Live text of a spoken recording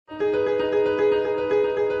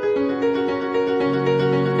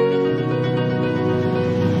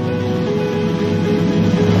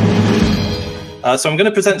So I'm going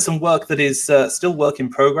to present some work that is still work in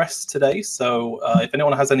progress today. So if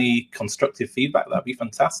anyone has any constructive feedback, that'd be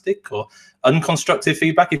fantastic, or unconstructive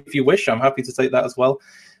feedback, if you wish, I'm happy to take that as well.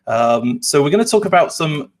 So we're going to talk about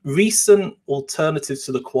some recent alternatives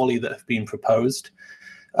to the QALY that have been proposed.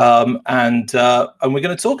 And we're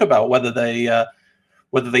going to talk about whether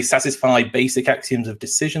they satisfy basic axioms of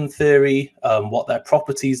decision theory, what their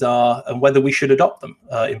properties are, and whether we should adopt them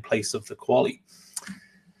in place of the QALY.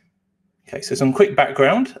 Okay, so some quick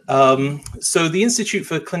background. So the Institute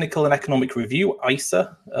for Clinical and Economic Review,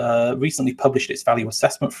 ICER, recently published its value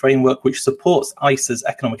assessment framework, which supports ICER's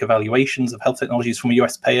economic evaluations of health technologies from a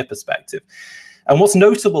US payer perspective. And what's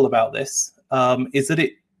notable about this is that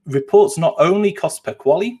it reports not only cost per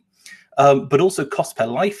QALY, but also cost per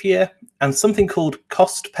life year, and something called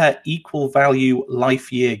cost per equal value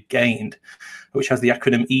life year gained, which has the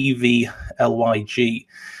acronym EVLYG.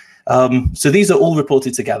 So these are all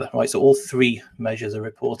reported together, right? So all three measures are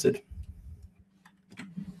reported.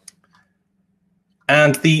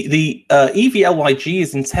 And the EVLYG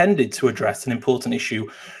is intended to address an important issue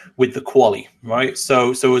with the QALY, right?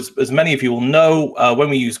 So as many of you will know, when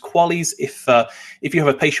we use QALYs, if you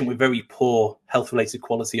have a patient with very poor health-related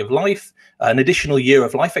quality of life, an additional year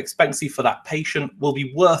of life expectancy for that patient will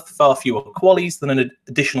be worth far fewer QALYs than an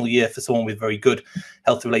additional year for someone with very good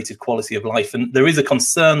health-related quality of life. And there is a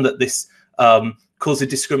concern that this causes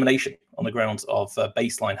discrimination on the grounds of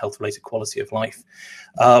baseline health-related quality of life.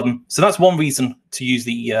 So that's one reason to use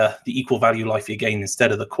the equal value life year gain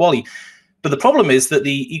instead of the QALY. But the problem is that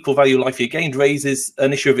the equal value life year gained raises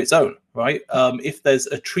an issue of its own, right? If there's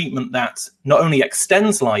a treatment that not only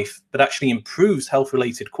extends life, but actually improves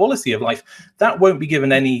health-related quality of life, that won't be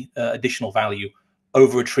given any additional value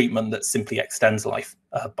over a treatment that simply extends life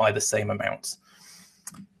by the same amount.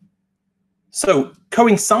 So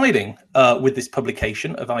coinciding with this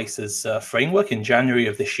publication of ICER's framework in January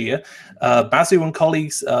of this year, Basu and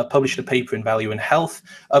colleagues published a paper in Value in Health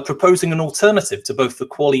proposing an alternative to both the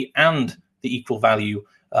QALY and the equal value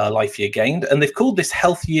life year gained. And they've called this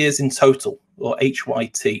health years in total, or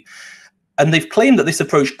HYT. And they've claimed that this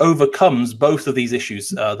approach overcomes both of these issues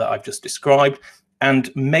that I've just described and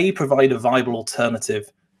may provide a viable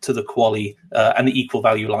alternative to the QALY and the equal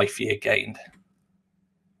value life year gained.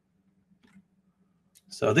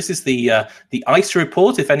 So this is the ICER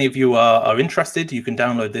report. If any of you are interested, you can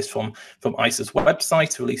download this from ICER's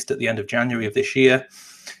website, released at the end of January of this year.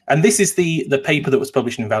 And this is the paper that was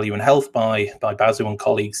published in Value in Health by Basu and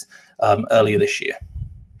colleagues earlier this year.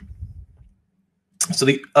 So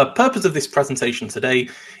the purpose of this presentation today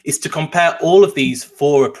is to compare all of these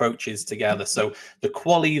four approaches together. So the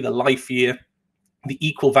QALY, the life year, the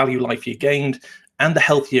equal value life year gained, and the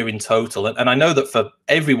health year in total. And I know that for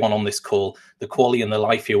everyone on this call, the QALY and the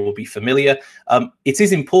life year will be familiar. It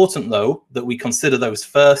is important, though, that we consider those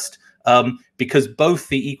first, because both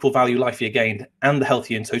the equal value life year gained and the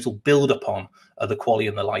health year in total build upon the QALY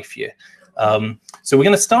and the life year. So we're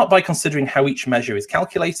going to start by considering how each measure is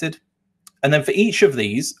calculated. And then for each of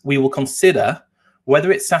these, we will consider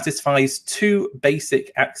whether it satisfies two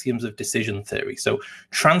basic axioms of decision theory. So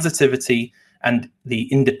transitivity and the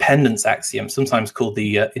independence axiom, sometimes called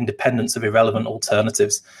the independence of irrelevant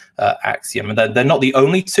alternatives axiom. And they're not the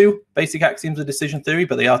only two basic axioms of decision theory,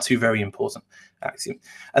 but they are two very important axioms.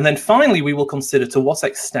 And then finally, we will consider to what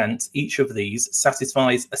extent each of these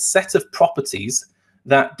satisfies a set of properties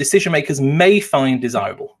that decision makers may find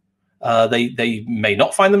desirable. They may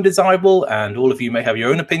not find them desirable, and all of you may have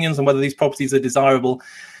your own opinions on whether these properties are desirable,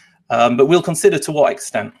 but we'll consider to what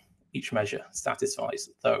extent each measure satisfies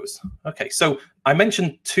those. Okay, so I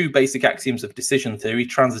mentioned two basic axioms of decision theory,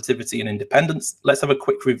 transitivity and independence. Let's have a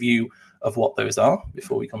quick review of what those are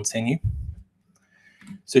before we continue.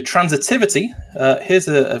 So transitivity, here's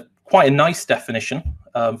quite a nice definition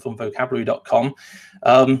from vocabulary.com.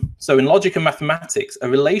 So in logic and mathematics, a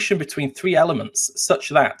relation between three elements such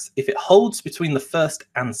that if it holds between the first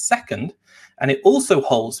and second, and it also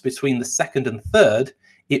holds between the second and third,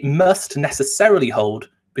 it must necessarily hold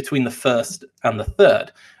between the first and the third.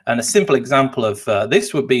 And a simple example of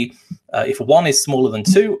this would be if 1 is smaller than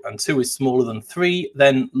 2 and 2 is smaller than 3,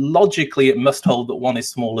 then logically it must hold that 1 is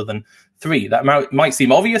smaller than 3. That might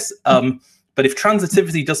seem obvious, but if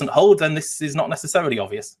transitivity doesn't hold, then this is not necessarily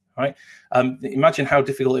obvious, right? Imagine how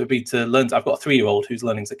difficult it would be to learn. I've got a 3-year-old who's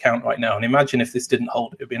learning to count right now, and imagine if this didn't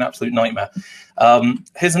hold, it would be an absolute nightmare.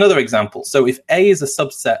 Here's another example. So if A is a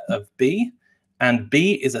subset of B and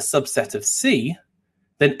B is a subset of C,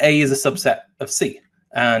 then A is a subset of C.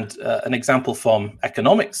 And an example from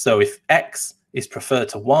economics, so if X is preferred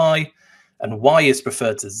to Y and Y is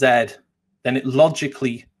preferred to Z, then it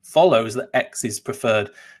logically follows that X is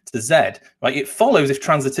preferred to Z, right? It follows if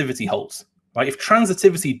transitivity holds, right? If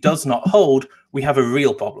transitivity does not hold, we have a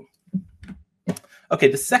real problem. Okay,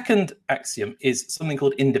 the second axiom is something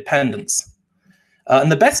called independence. And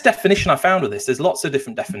the best definition I found of this, there's lots of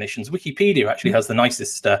different definitions. Wikipedia actually has the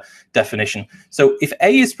nicest definition. So if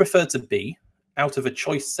A is preferred to B out of a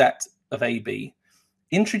choice set of A, B,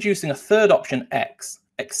 introducing a third option X,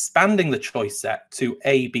 expanding the choice set to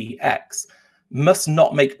A, B, X, must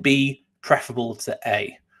not make B preferable to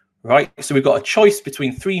A, right? So we've got a choice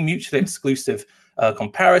between three mutually exclusive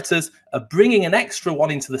comparators. Bringing an extra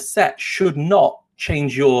one into the set should not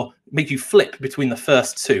make you flip between the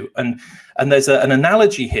first two. And there's an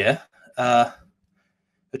analogy here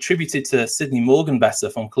attributed to Sydney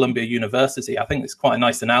Morgenbesser from Columbia University. I think it's quite a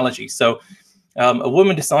nice analogy. So a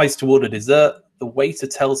woman decides to order dessert. The waiter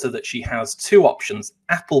tells her that she has two options,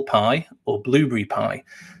 apple pie or blueberry pie.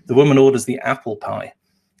 The woman orders the apple pie.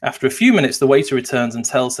 After a few minutes, the waiter returns and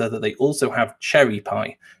tells her that they also have cherry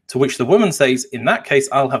pie, to which the woman says, in that case,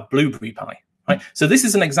 I'll have blueberry pie. Right? So this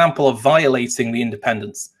is an example of violating the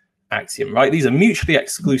independence axiom, right? These are mutually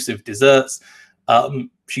exclusive desserts.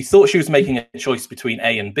 She thought she was making a choice between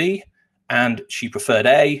A and B, and she preferred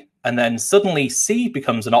A, and then suddenly C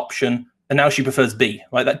becomes an option, and now she prefers B,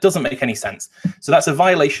 right? That doesn't make any sense. So that's a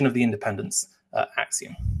violation of the independence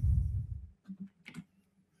axiom.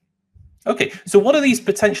 Okay, so what are these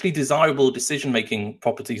potentially desirable decision-making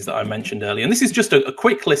properties that I mentioned earlier? And this is just a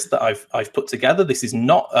quick list that I've put together. This is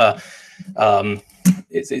not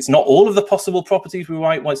it's not all of the possible properties we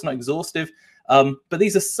might. Well, it's not exhaustive, but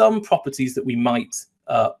these are some properties that we might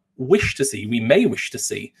wish to see. We may wish to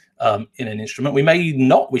see in an instrument. We may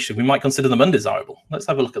not wish to. We might consider them undesirable. Let's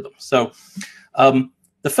have a look at them. So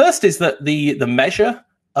the first is that the measure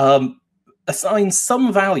assigns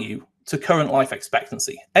some value to current life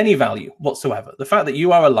expectancy, any value whatsoever. The fact that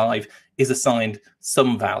you are alive is assigned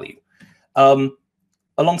some value.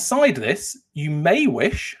 Alongside this, you may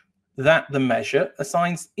wish that the measure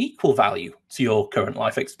assigns equal value to your current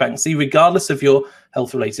life expectancy, regardless of your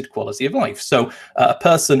health-related quality of life. So a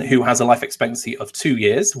person who has a life expectancy of 2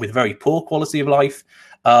 years with very poor quality of life,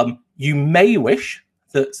 you may wish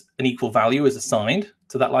that an equal value is assigned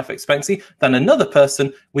to that life expectancy than another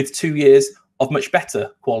person with 2 years of much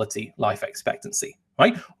better quality life expectancy,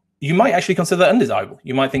 right? You might actually consider that undesirable.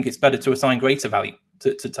 You might think it's better to assign greater value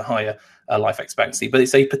to higher life expectancy, but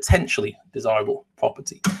it's a potentially desirable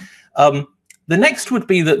property. The next would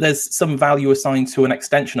be that there's some value assigned to an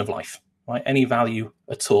extension of life, right? Any value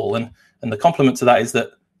at all. And the complement to that is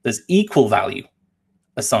that there's equal value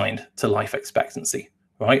assigned to life expectancy,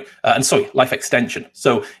 right? Life extension.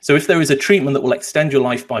 So if there is a treatment that will extend your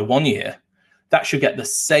life by 1 year, that should get the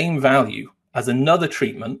same value as another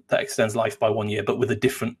treatment that extends life by 1 year, but with a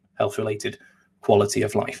different health-related quality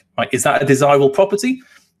of life, right? Is that a desirable property?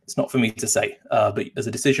 It's not for me to say, but as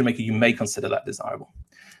a decision maker, you may consider that desirable.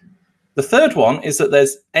 The third one is that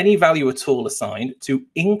there's any value at all assigned to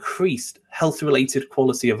increased health-related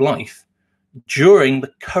quality of life during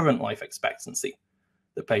the current life expectancy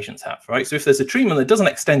that patients have, right? So if there's a treatment that doesn't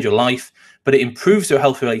extend your life, but it improves your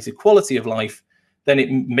health-related quality of life, then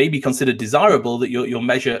it may be considered desirable that your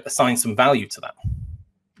measure assigns some value to that.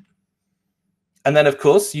 And then, of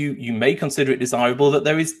course, you may consider it desirable that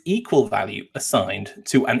there is equal value assigned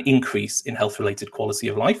to an increase in health-related quality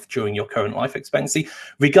of life during your current life expectancy,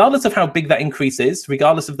 regardless of how big that increase is,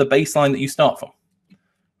 regardless of the baseline that you start from.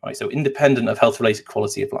 Right, so independent of health-related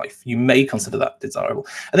quality of life, you may consider that desirable.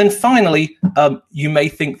 And then finally, you may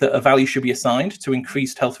think that a value should be assigned to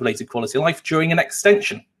increased health-related quality of life during an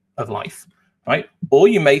extension of life. Right, or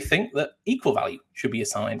you may think that equal value should be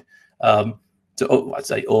assigned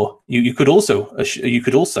you could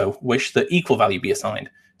also wish that equal value be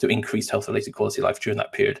assigned to increased health-related quality of life during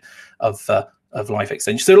that period of life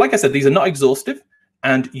extension. So, like I said, these are not exhaustive,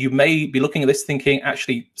 and you may be looking at this thinking,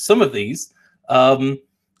 actually, some of these I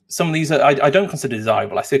don't consider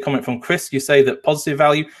desirable. I see a comment from Chris. You say that positive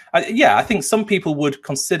value. I think some people would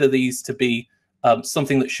consider these to be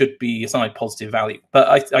something that should be assigned positive value,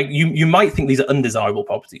 but you might think these are undesirable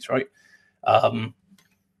properties, right?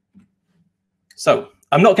 So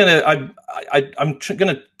I'm not going to. I'm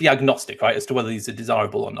going to be agnostic, right, as to whether these are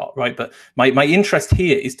desirable or not, right? But my interest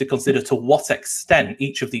here is to consider to what extent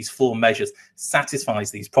each of these four measures satisfies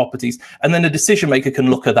these properties, and then a decision maker can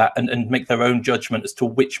look at that and make their own judgment as to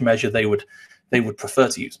which measure they would prefer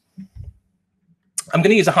to use. I'm going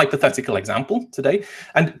to use a hypothetical example today,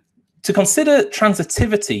 and to consider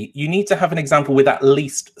transitivity, you need to have an example with at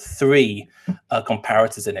least 3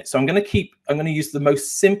 comparators in it. So I'm going to use the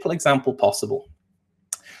most simple example possible.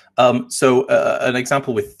 An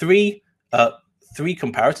example with three three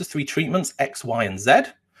comparators, three treatments, X, Y, and Z.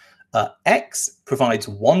 X provides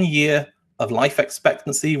 1 year of life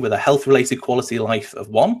expectancy with a health-related quality of life of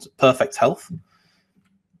 1, perfect health.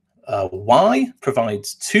 Y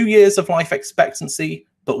provides 2 years of life expectancy,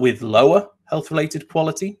 but with lower health-related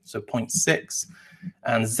quality, so 0.6.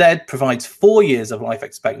 And Z provides 4 years of life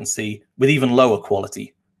expectancy with even lower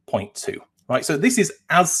quality, 0.2. Right, so this is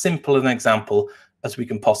as simple an example as we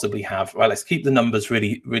can possibly have. Right, let's keep the numbers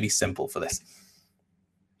really, really simple for this.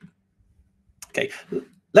 Okay,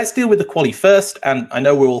 let's deal with the QALY first. And I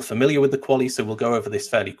know we're all familiar with the QALY, so we'll go over this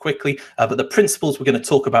fairly quickly. But the principles we're going to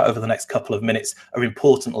talk about over the next couple of minutes are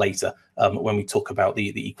important later when we talk about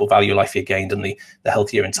the equal value life year gained and the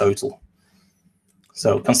health year in total.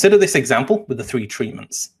 So consider this example with the 3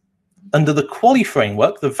 treatments. Under the QALY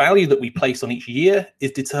framework, the value that we place on each year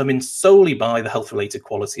is determined solely by the health-related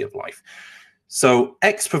quality of life. So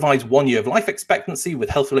X provides 1 year of life expectancy with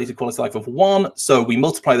health-related quality of life of 1. So we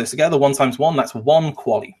multiply this together, 1 times 1, that's 1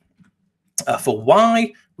 QALY. For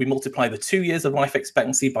Y, we multiply the 2 years of life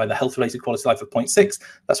expectancy by the health-related quality of life of 0.6,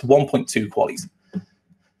 that's 1.2 QALYs.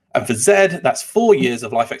 And for Z, that's 4 years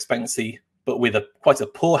of life expectancy, but with quite a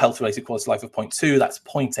poor health-related quality of life of 0.2, that's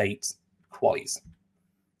 0.8 QALYs.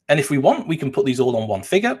 And if we want, we can put these all on one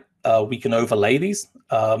figure. We can overlay these.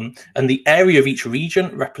 And the area of each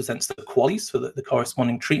region represents the QALYs for the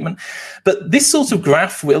corresponding treatment. But this sort of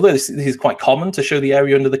graph, although this is quite common to show the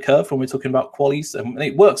area under the curve when we're talking about QALYs, and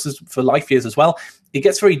it works for life years as well, it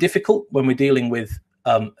gets very difficult when we're dealing with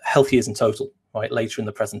health years in total, right, later in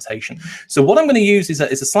the presentation. So what I'm going to use is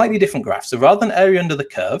a slightly different graph. So rather than area under the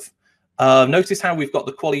curve, notice how we've got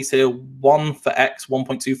the QALYs here, 1 for X,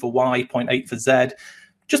 1.2 for Y, 0.8 for Z.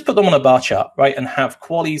 Just put them on a bar chart, right, and have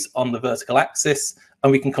QALYs on the vertical axis,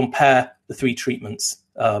 and we can compare the 3 treatments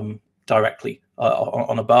directly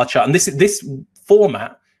on a bar chart. And this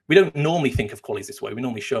format, we don't normally think of QALYs this way. We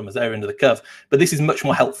normally show them as area under the curve, but this is much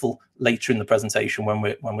more helpful later in the presentation when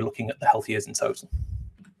we're looking at the health years in total.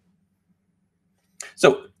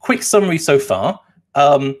 So, quick summary so far.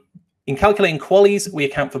 In calculating QALYs, we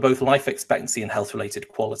account for both life expectancy and health-related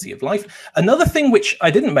quality of life. Another thing which I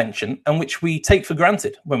didn't mention and which we take for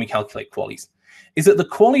granted when we calculate QALYs is that the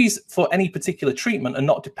QALYs for any particular treatment are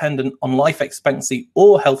not dependent on life expectancy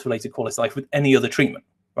or health-related quality of life with any other treatment,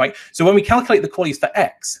 right? So when we calculate the QALYs for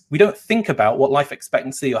X, we don't think about what life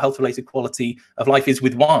expectancy or health-related quality of life is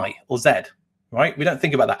with Y or Z, right? We don't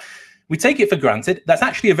think about that. We take it for granted. That's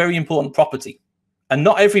actually a very important property. And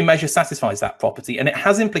not every measure satisfies that property. And it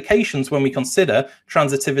has implications when we consider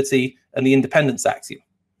transitivity and the independence axiom,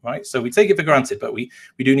 right? So we take it for granted, but we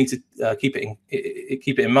do need to keep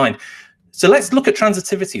it in mind. So let's look at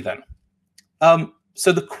transitivity then.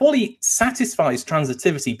 So the QALY satisfies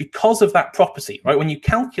transitivity because of that property, right? When you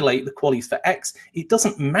calculate the QALYs for X, it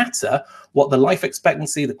doesn't matter what the life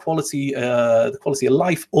expectancy, the quality of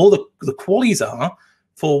life, or the QALYs are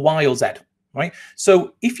for Y or Z, right?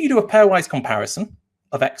 So if you do a pairwise comparison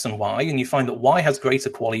of X and Y, and you find that Y has greater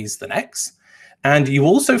QALYs than X, and you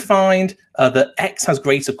also find that X has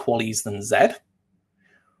greater QALYs than Z,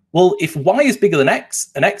 well, if Y is bigger than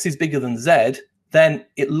X and X is bigger than Z, then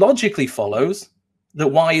it logically follows that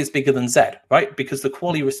Y is bigger than Z, right? Because the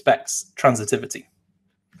QALY respects transitivity.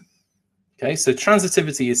 Okay, so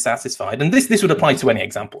transitivity is satisfied, and this would apply to any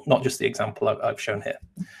example, not just the example I've shown here.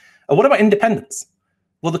 What about independence?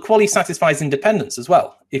 Well, the QALY satisfies independence as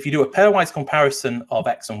well. If you do a pairwise comparison of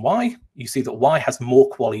X and Y, you see that Y has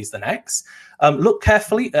more QALYs than X. Look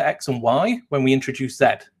carefully at X and Y when we introduce Z.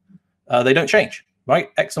 They don't change, right?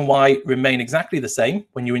 X and Y remain exactly the same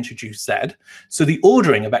when you introduce Z. So the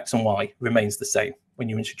ordering of X and Y remains the same when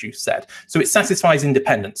you introduce Z. So it satisfies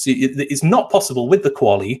independence. It's not possible with the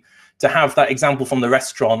QALY to have that example from the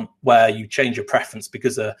restaurant where you change your preference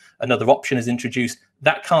because another option is introduced.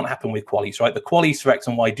 That can't happen with QALYs, right? The QALYs for X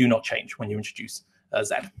and Y do not change when you introduce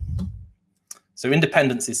Z. So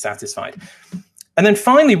independence is satisfied. And then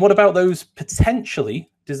finally, what about those potentially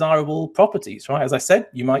desirable properties, right? As I said,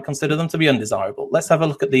 you might consider them to be undesirable. Let's have a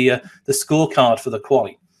look at the scorecard for the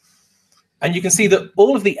QALY. And you can see that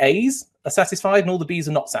all of the A's are satisfied and all the B's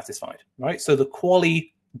are not satisfied, right? So the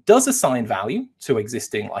QALY does assign value to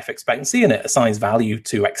existing life expectancy, and it assigns value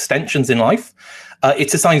to extensions in life.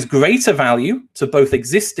 It assigns greater value to both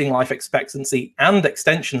existing life expectancy and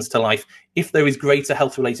extensions to life if there is greater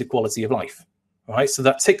health-related quality of life. Right, so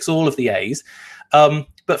that ticks all of the A's.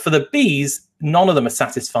 But for the B's, none of them are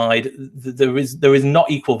satisfied. There is not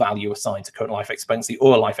equal value assigned to current life expectancy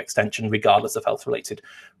or a life extension, regardless of health-related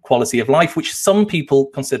quality of life, which some people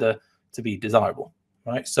consider to be desirable.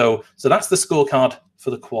 Right, so that's the scorecard for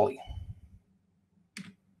the QALY.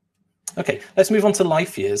 Okay, let's move on to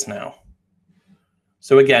life years now.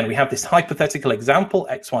 So again, we have this hypothetical example,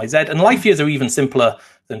 X, Y, Z, and life years are even simpler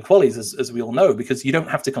than QALYs, as we all know, because you don't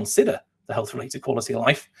have to consider the health-related quality of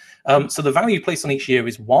life. So the value placed on each year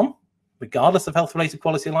is 1, regardless of health-related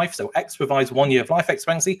quality of life. So X provides 1 year of life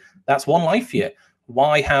expectancy, that's 1 life year.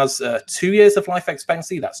 Y has 2 years of life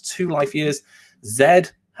expectancy, that's 2 life years. Z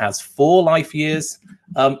has 4 life years,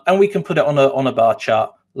 and we can put it on a bar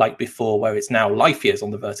chart like before, where it's now life years on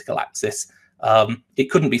the vertical axis. It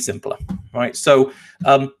couldn't be simpler, right? So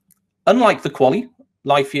unlike the QALY,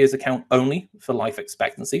 life years account only for life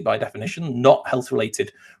expectancy by definition, not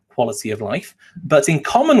health-related quality of life. But in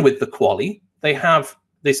common with the QALY, they have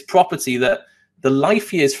this property that the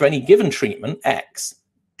life years for any given treatment, X,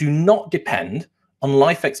 do not depend on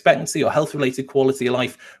life expectancy or health-related quality of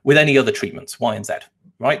life with any other treatments, Y and Z,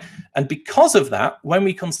 right? And because of that, when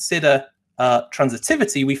we consider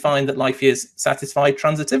transitivity, we find that life years satisfy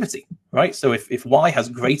transitivity, right? So if Y has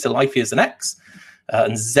greater life years than X,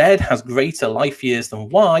 and Z has greater life years than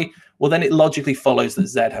Y, well, then it logically follows that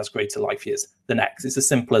Z has greater life years than X. It's as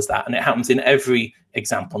simple as that, and it happens in every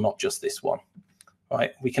example, not just this one,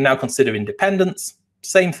 right? We can now consider independence.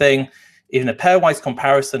 Same thing. In a pairwise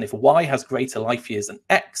comparison, if Y has greater life years than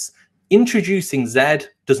X, introducing Z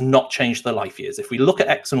does not change the life years. If we look at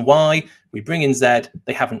X and Y, we bring in Z,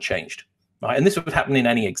 they haven't changed, right? And this would happen in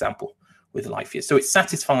any example with life years. So it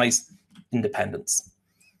satisfies independence.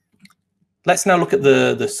 Let's now look at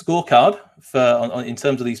the scorecard in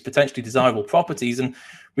terms of these potentially desirable properties. And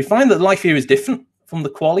we find that life year is different from the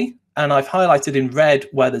QALY. And I've highlighted in red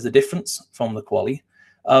where there's a difference from the QALY.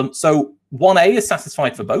 So 1A is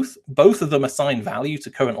satisfied for both. Both of them assign value to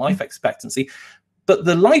current life expectancy. But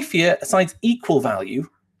the life year assigns equal value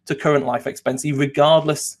to current life expectancy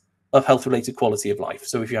regardless of health-related quality of life.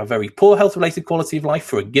 So if you have very poor health-related quality of life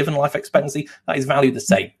for a given life expectancy, that is valued the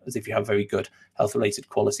same as if you have very good health-related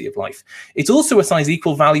quality of life. It also assigns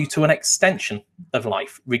equal value to an extension of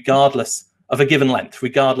life, regardless of a given length,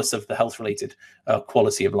 regardless of the health-related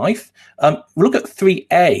quality of life. We look at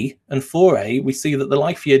 3A and 4A, we see that the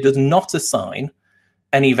life year does not assign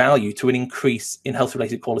any value to an increase in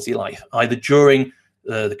health-related quality of life, either during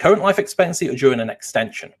the current life expectancy or during an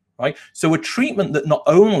extension. Right? So a treatment that not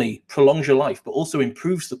only prolongs your life, but also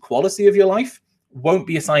improves the quality of your life won't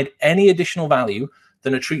be assigned any additional value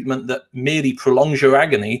than a treatment that merely prolongs your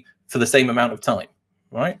agony for the same amount of time.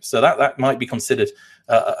 Right? So that might be considered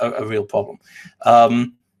a real problem.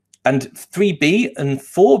 And 3B and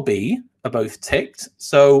 4B are both ticked.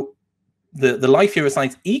 So the life year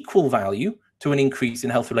assigns equal value to an increase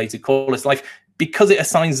in health-related quality of life because it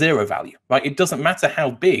assigns 0 value. Right? It doesn't matter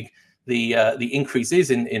how big the increase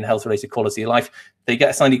is in health-related quality of life, they get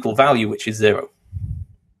assigned equal value, which is 0.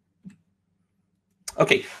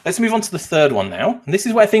 Okay, let's move on to the third one now. And this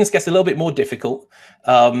is where things get a little bit more difficult.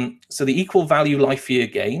 So the equal value life year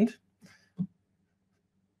gained.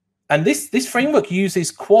 And this framework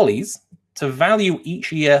uses QALYs to value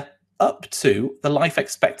each year up to the life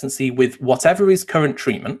expectancy with whatever is current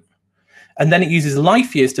treatment. And then it uses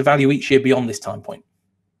life years to value each year beyond this time point.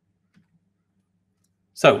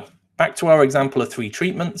 So back to our example of 3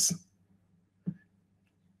 treatments.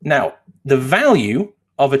 Now, the value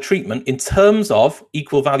of a treatment in terms of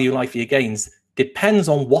equal value life year gains depends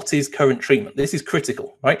on what is current treatment. This is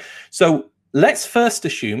critical, right? So let's first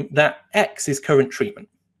assume that X is current treatment.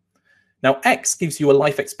 Now, X gives you a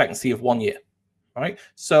life expectancy of 1 year, right?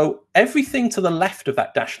 So everything to the left of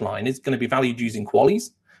that dashed line is going to be valued using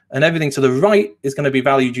QALYs, and everything to the right is going to be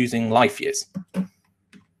valued using life years.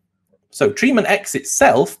 So treatment X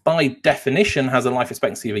itself, by definition, has a life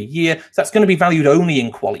expectancy of 1 year. So that's going to be valued only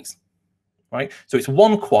in QALYs, right? So it's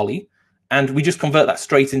 1 QALY, and we just convert that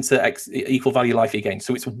straight into X equal value life year gained.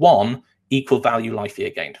 So it's 1 equal value life year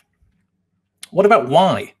gained. What about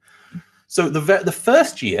Y? So the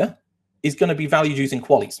first year is going to be valued using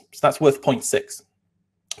QALYs. So that's worth 0.6.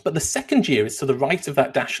 But the second year is to the right of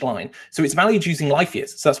that dashed line. So it's valued using life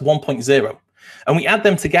years. So that's 1.0. And we add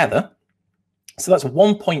them together. So that's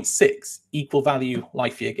 1.6 equal value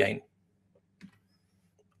life year gain.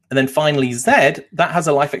 And then finally, Z, that has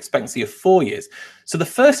a life expectancy of 4 years. So the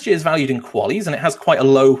first year is valued in QALYs, and it has quite a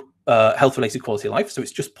low health-related quality of life. So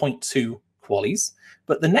it's just 0.2 QALYs.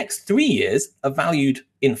 But the next 3 years are valued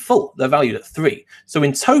in full. They're valued at 3. So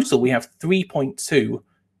in total, we have 3.2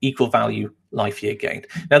 equal value life year gained.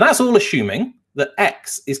 Now, that's all assuming that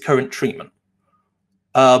X is current treatment.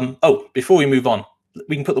 Before we move on,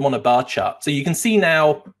 we can put them on a bar chart. So you can see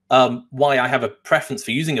now why I have a preference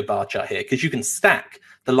for using a bar chart here, because you can stack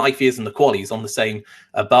the life years and the QALYs on the same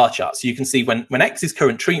bar chart. So you can see when X is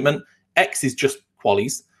current treatment, X is just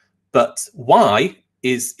QALYs, but Y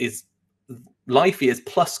is life years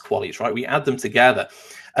plus QALYs, right? We add them together.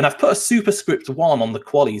 And I've put a superscript 1 on the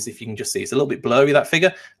QALYs, if you can just see. It's a little bit blurry, that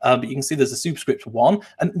figure, but you can see there's a superscript 1.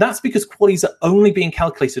 And that's because QALYs are only being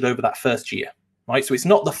calculated over that first year, right? So it's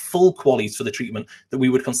not the full QALYs for the treatment that we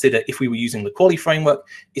would consider if we were using the QALY framework.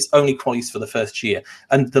 It's only QALYs for the first year.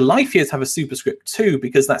 And the life years have a superscript 2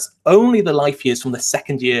 because that's only the life years from the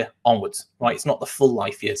second year onwards, right? It's not the full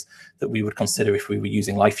life years that we would consider if we were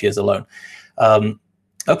using life years alone.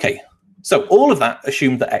 Okay. So all of that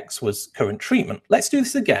assumed that X was current treatment. Let's do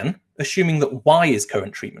this again, assuming that Y is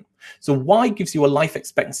current treatment. So Y gives you a life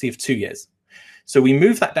expectancy of 2 years. So we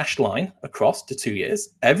move that dashed line across to 2 years.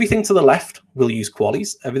 Everything to the left, we'll use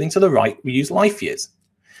QALYs. Everything to the right, we use life years.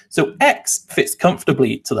 So X fits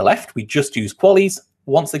comfortably to the left. We just use QALYs.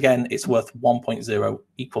 Once again, it's worth 1.0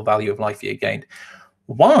 equal value of life year gained.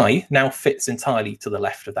 Y now fits entirely to the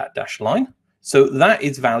left of that dashed line. So that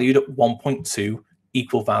is valued at 1.2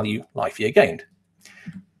 equal value life year gained.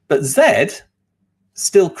 But Z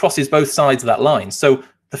still crosses both sides of that line. So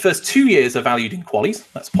the first 2 years are valued in QALYs,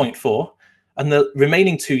 that's 0.4, and the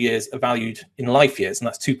remaining 2 years are valued in life years, and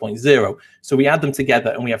that's 2.0. So we add them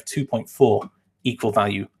together and we have 2.4 equal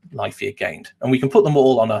value life year gained. And we can put them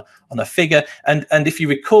all on a figure. And if you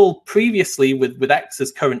recall previously with X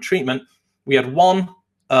as current treatment, we had 1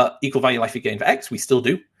 equal value life year gained for X, we still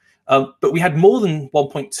do. But we had more than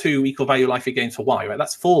 1.2 equal value life year gains for Y, right?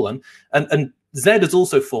 That's fallen. And Z has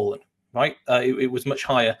also fallen, right? It was much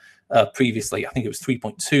higher previously. I think it was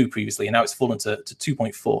 3.2 previously, and now it's fallen to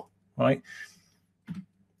 2.4, right?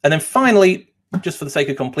 And then finally, just for the sake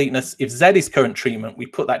of completeness, if Z is current treatment, we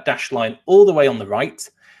put that dashed line all the way on the right.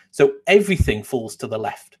 So everything falls to the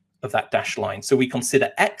left of that dashed line. So we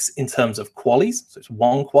consider X in terms of QALYs. So it's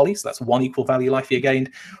 1 QALY, so that's 1 equal value life year gained.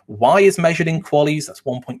 Y is measured in QALYs, that's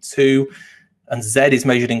 1.2. And Z is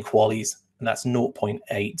measured in QALYs, and that's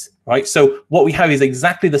 0.8, right? So what we have is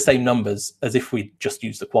exactly the same numbers as if we just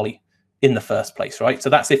used the QALY in the first place, right? So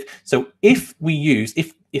that's if we use,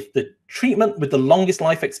 if the treatment with the longest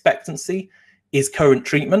life expectancy is current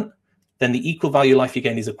treatment, then the equal value life year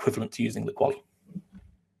gain is equivalent to using the QALY.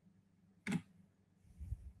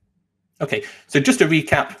 Okay, so just to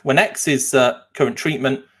recap, when X is current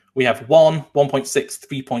treatment, we have 1, 1.6,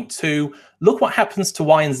 3.2. Look what happens to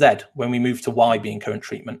Y and Z when we move to Y being current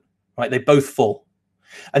treatment, right? They both fall.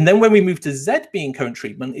 And then when we move to Z being current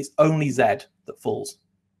treatment, it's only Z that falls,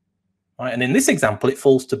 right? And in this example, it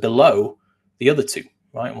falls to below the other two,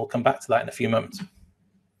 right? And we'll come back to that in a few moments.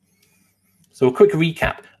 So a quick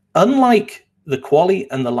recap. Unlike the QALY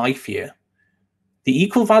and the life year, the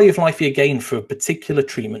equal value of life year gain for a particular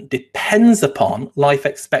treatment depends upon life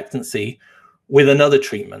expectancy with another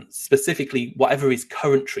treatment, specifically whatever is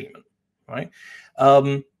current treatment, right?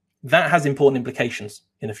 That has important implications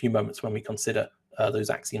in a few moments when we consider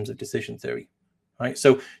those axioms of decision theory, right?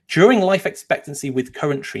 So during life expectancy with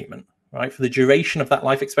current treatment, right, for the duration of that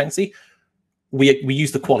life expectancy, we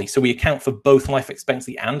use the QALY. So we account for both life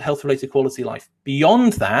expectancy and health-related quality of life.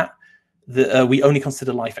 Beyond that, we only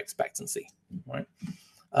consider life expectancy, right?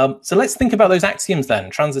 So let's think about those axioms then,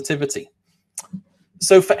 transitivity.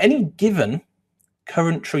 So for any given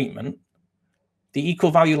current treatment, the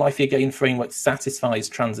equal value life year gain framework satisfies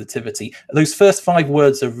transitivity. Those first 5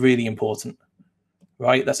 words are really important,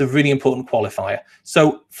 right? That's a really important qualifier.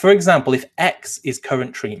 So for example, if X is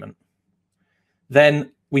current treatment,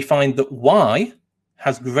 then we find that Y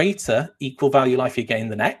has greater equal value life year gain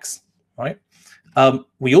than X, right?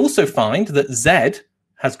 We also find that Z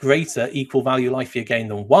has greater equal value life year gain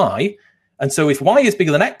than Y. And so if Y is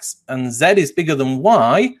bigger than X and Z is bigger than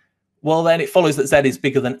Y, well, then it follows that Z is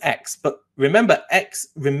bigger than X. But remember, X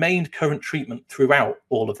remained current treatment throughout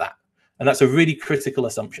all of that. And that's a really critical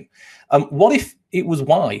assumption. What if it was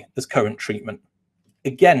Y as current treatment?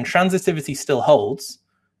 Again, transitivity still holds.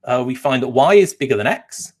 We find that Y is bigger than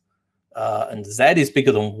X and Z is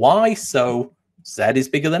bigger than Y. So Z is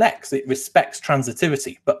bigger than X. It respects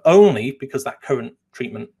transitivity, but only because that current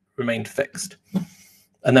treatment remained fixed.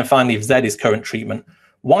 And then finally, if Z is current treatment,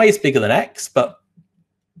 Y is bigger than X, but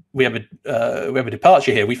we have a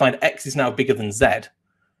departure here. We find X is now bigger than Z,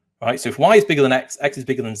 right? So if Y is bigger than X, X is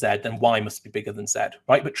bigger than Z, then Y must be bigger than Z,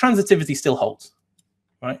 right? But transitivity still holds,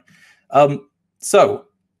 right? So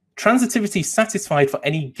transitivity is satisfied for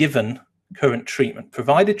any given current treatment.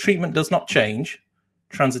 Provided treatment does not change,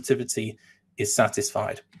 transitivity is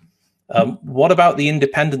satisfied. What about the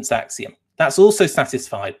independence axiom? That's also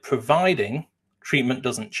satisfied, providing treatment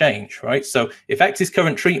doesn't change, right? So if X is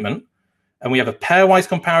current treatment, and we have a pairwise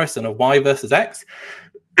comparison of Y versus X,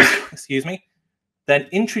 excuse me, then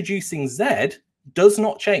introducing Z does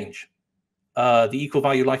not change the equal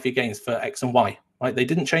value life year gains for X and Y, right? They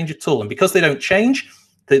didn't change at all. And because they don't change,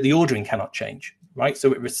 the ordering cannot change, right?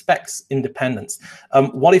 So it respects independence.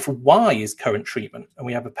 What if Y is current treatment? And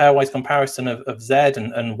we have a pairwise comparison of Z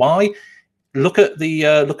and Y. Look at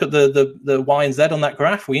the Y and Z on that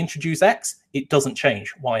graph. We introduce X, it doesn't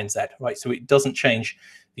change Y and Z, right? So it doesn't change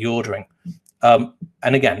the ordering. And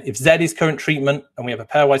again, if Z is current treatment and we have a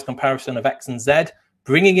pairwise comparison of X and Z,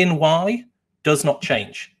 bringing in Y does not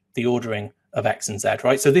change the ordering of X and Z,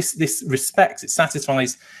 right? So this respects, it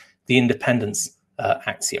satisfies the independence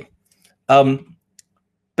axiom.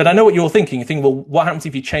 But I know what you're thinking. You think, well, what happens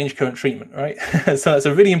if you change current treatment, right? So that's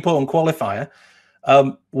a really important qualifier.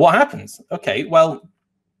 What happens? Okay, well,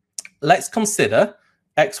 let's consider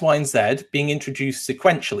X, Y, and Z being introduced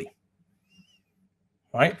sequentially,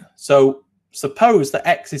 right? So suppose that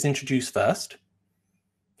X is introduced first,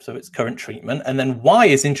 so it's current treatment, and then Y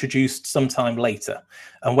is introduced sometime later.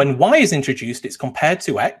 And when Y is introduced, it's compared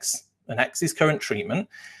to X, and X is current treatment,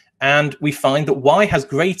 and we find that Y has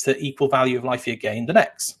greater equal value of life year gain than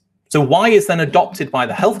X. So Y is then adopted by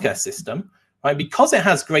the healthcare system, right? Because it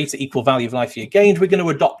has greater equal value of life year gained, we're going to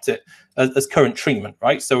adopt it as current treatment,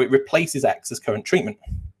 right? So it replaces X as current treatment.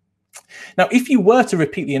 Now, if you were to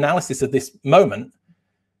repeat the analysis of this moment,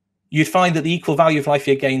 you'd find that the equal value of life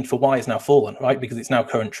year gained for Y is now fallen, right? Because it's now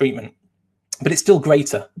current treatment, but it's still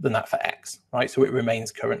greater than that for X, right? So it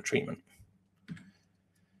remains current treatment.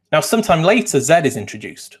 Now, sometime later, Z is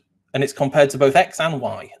introduced, and it's compared to both X and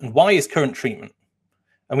Y is current treatment.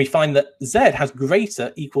 And we find that Z has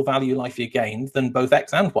greater equal value life year gained than both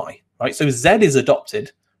X and Y, right? So Z is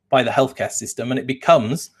adopted by the healthcare system, and it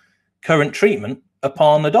becomes current treatment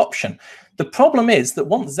upon adoption. The problem is that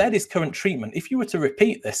once Z is current treatment, if you were to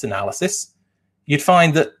repeat this analysis, you'd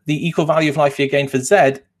find that the equal value of life year gained for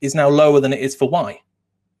Z is now lower than it is for Y,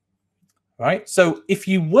 right? So if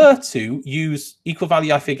you were to use equal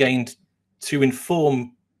value life year gained to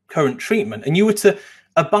inform current treatment, and you were to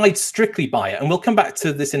abide strictly by it, and we'll come back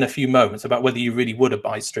to this in a few moments about whether you really would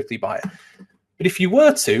abide strictly by it. But if you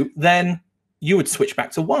were to, then you would switch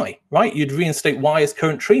back to Y, right? You'd reinstate Y as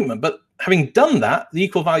current treatment. But having done that, the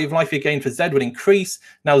equal value of life year gain for Z would increase.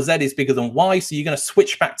 Now Z is bigger than Y, so you're going to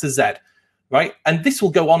switch back to Z, right? And this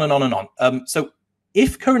will go on and on and on. So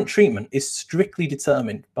if current treatment is strictly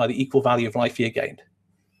determined by the equal value of life year gained,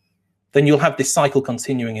 then you'll have this cycle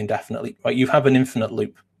continuing indefinitely, right? You have an infinite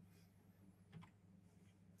loop.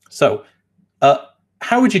 So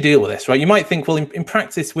how would you deal with this, right? You might think, well, in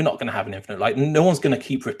practice, we're not going to have an infinite, like no one's going to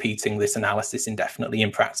keep repeating this analysis indefinitely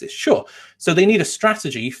in practice. Sure. So they need a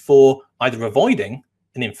strategy for either avoiding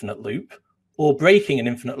an infinite loop or breaking an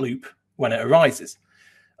infinite loop when it arises.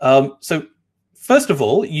 So first of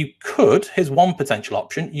all, here's one potential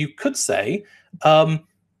option. You could say,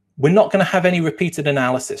 we're not going to have any repeated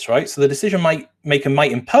analysis, right? So the decision maker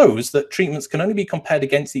might impose that treatments can only be compared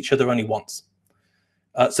against each other only once.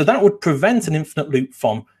 So that would prevent an infinite loop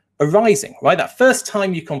from arising, right? That first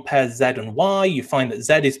time you compare Z and Y, you find that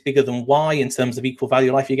Z is bigger than Y in terms of equal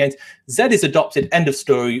value life year gains. Z is adopted, end of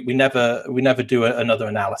story. We never do another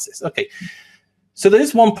analysis. Okay, so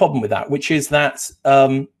there's one problem with that, which is that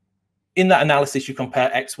in that analysis you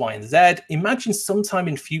compare X, Y, and Z. Imagine sometime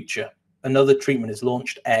in future another treatment is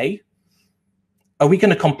launched, A. Are we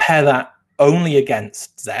going to compare that only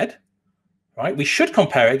against Z? Right, we should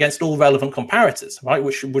compare it against all relevant comparators, right,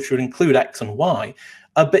 which would include X and Y.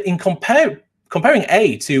 But in comparing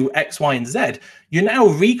A to X, Y, and Z, you're now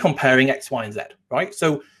recomparing X, Y, and Z, right?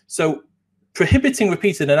 So prohibiting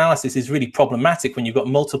repeated analysis is really problematic when you've got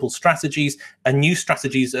multiple strategies and new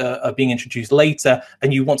strategies are being introduced later,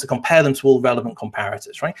 and you want to compare them to all relevant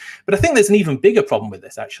comparators, right? But I think there's an even bigger problem with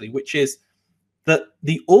this, actually, which is that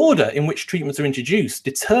the order in which treatments are introduced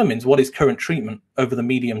determines what is current treatment over the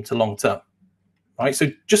medium to long term. Right,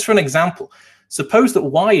 so just for an example, suppose that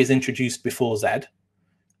Y is introduced before Z.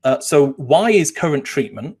 So Y is current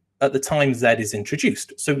treatment at the time Z is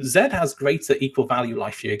introduced. So Z has greater equal value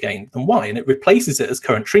life year gain than Y, and it replaces it as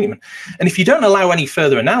current treatment. And if you don't allow any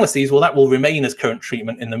further analyses, well, that will remain as current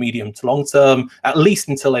treatment in the medium to long term, at least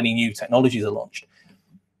until any new technologies are launched.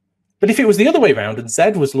 But if it was the other way around and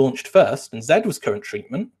Z was launched first and Z was current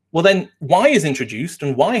treatment, well, then Y is introduced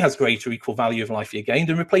and Y has greater equal value of life year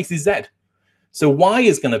gained and replaces Z. So Y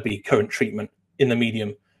is going to be current treatment in the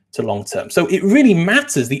medium to long term. So it really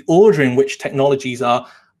matters the order in which technologies are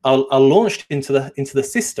launched into the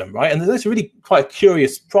system, right? And there's really quite a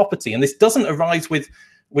curious property, and this doesn't arise with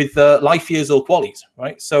life years or QALYs,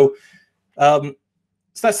 right? So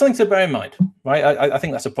that's something to bear in mind, right? I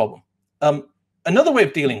think that's a problem. Another way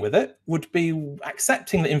of dealing with it would be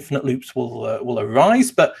accepting that infinite loops will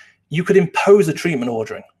arise, but you could impose a treatment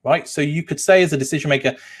ordering, right? So you could say as a decision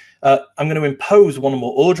maker, I'm going to impose one or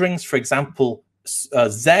more orderings. For example,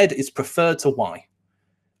 Z is preferred to Y.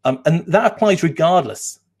 And that applies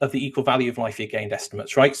regardless of the equal value of life year gained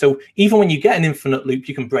estimates, right? So even when you get an infinite loop,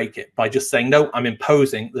 you can break it by just saying, no, I'm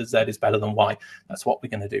imposing that Z is better than Y. That's what we're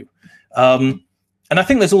going to do. And I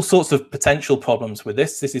think there's all sorts of potential problems with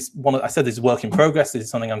this. This is one I said this is work in progress. This is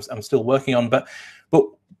something I'm still working on. But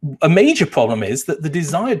a major problem is that the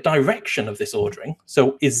desired direction of this ordering,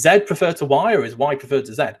 so is Z preferred to Y or is Y preferred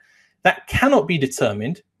to Z? That cannot be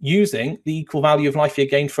determined using the equal value of life year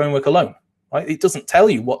gained framework alone. Right? It doesn't tell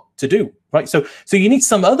you what to do, right? So you need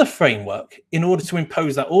some other framework in order to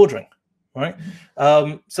impose that ordering, right?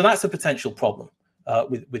 So that's a potential problem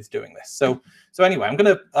with doing this. So anyway, I'm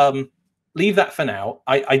going to leave that for now.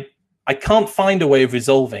 I can't find a way of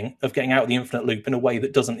getting out of the infinite loop in a way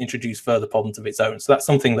that doesn't introduce further problems of its own. So that's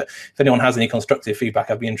something that if anyone has any constructive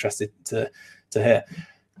feedback, I'd be interested to hear.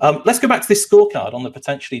 Let's go back to this scorecard on the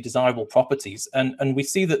potentially desirable properties. And we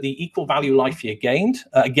see that the equal value life year gained,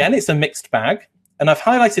 again, it's a mixed bag. And I've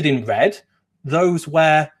highlighted in red those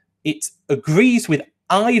where it agrees with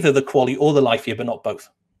either the QALY or the life year, but not both,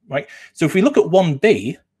 right? So if we look at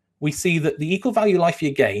 1B, we see that the equal value life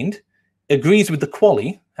year gained agrees with the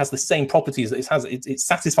QALY, has the same properties that it has. It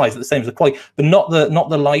satisfies the same as the QALY, but not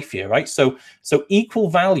the life year, right? So equal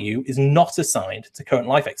value is not assigned to current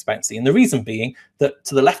life expectancy, and the reason being that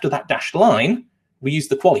to the left of that dashed line, we use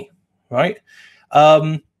the QALY, right?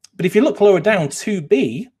 But if you look lower down,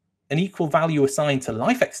 2B, an equal value assigned to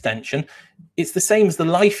life extension, it's the same as the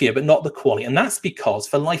life year, but not the QALY, and that's because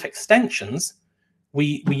for life extensions,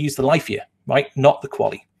 we use the life year, right? Not the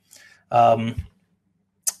QALY.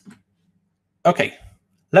 Okay,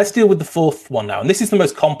 let's deal with the fourth one now. And this is the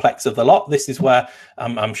most complex of the lot. This is where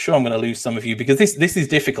I'm sure I'm going to lose some of you because this is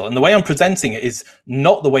difficult. And the way I'm presenting it is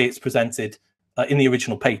not the way it's presented in the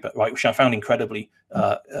original paper, right, which I found incredibly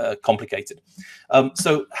complicated.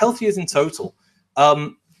 So health years in total.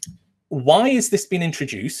 Why is this being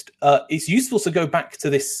introduced? It's useful to go back to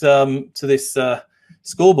this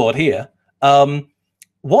scoreboard here.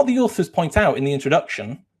 What the authors point out in the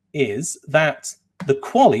introduction is that the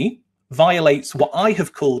QALY violates what I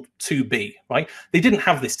have called 2B, right? They didn't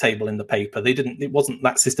have this table in the paper. It wasn't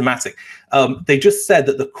that systematic. They just said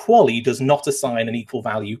that the QALY does not assign an equal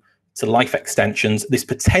value to life extensions. This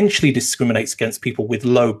potentially discriminates against people with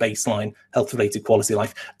low baseline health-related quality of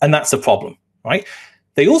life, and that's a problem, right?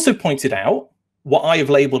 They also pointed out what I have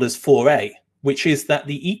labeled as 4A, which is that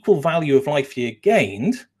the equal value of life year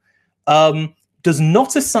gained does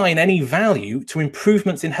not assign any value to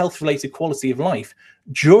improvements in health-related quality of life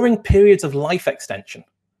during periods of life extension,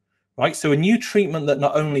 right? So a new treatment that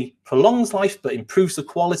not only prolongs life, but improves the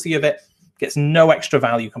quality of it, gets no extra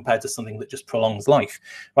value compared to something that just prolongs life,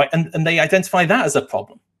 right? And they identify that as a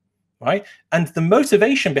problem, right? And the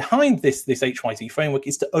motivation behind this HYT framework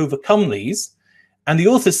is to overcome these, and the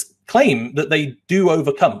authors claim that they do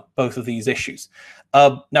overcome both of these issues.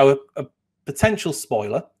 Now, a potential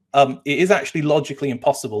spoiler, it is actually logically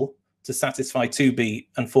impossible to satisfy 2B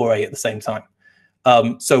and 4A at the same time.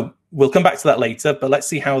 So we'll come back to that later, but let's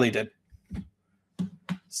see how they did.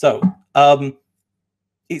 So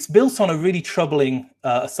it's built on a really troubling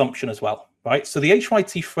assumption as well, right? So the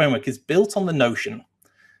HYT framework is built on the notion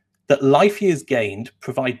that life years gained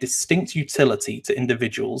provide distinct utility to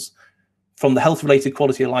individuals from the health-related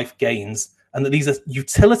quality of life gains, and that these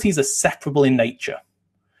utilities are separable in nature.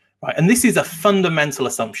 Right, and this is a fundamental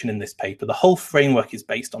assumption in this paper. The whole framework is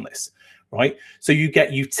based on this, right? So you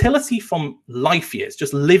get utility from life years,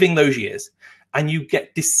 just living those years, and you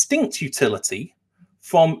get distinct utility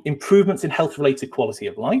from improvements in health-related quality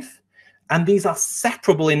of life, and these are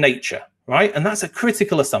separable in nature, right? And that's a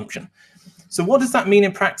critical assumption. So what does that mean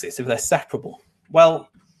in practice if they're separable? Well,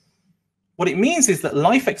 what it means is that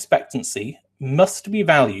life expectancy must be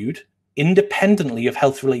valued independently of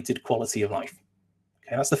health-related quality of life.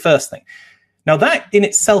 Okay, that's the first thing. Now, that in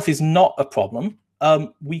itself is not a problem.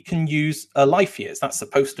 We can use life years. That's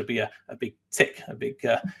supposed to be a big tick, a big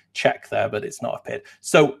check there, but it's not appeared.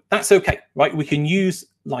 So that's okay, right? We can use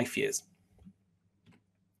life years.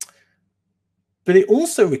 But it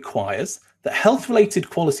also requires that health-related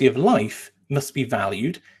quality of life must be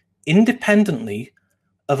valued independently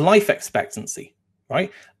of life expectancy,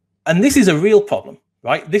 right? And this is a real problem,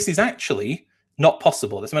 right? This is actually not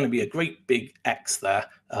possible. There's going to be a great big X there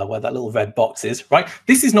where that little red box is, right?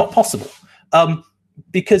 This is not possible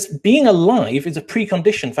because being alive is a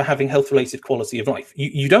precondition for having health-related quality of life.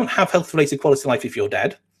 You don't have health-related quality of life if you're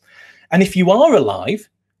dead. And if you are alive,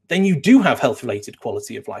 then you do have health-related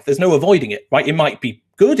quality of life. There's no avoiding it, right? It might be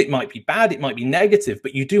good, it might be bad, it might be negative,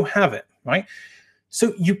 but you do have it, right?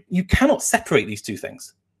 So you cannot separate these two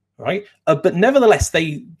things, right? But nevertheless,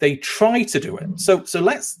 they try to do it. So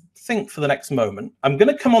let's think for the next moment. I'm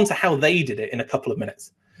going to come on to how they did it in a couple of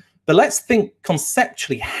minutes. But let's think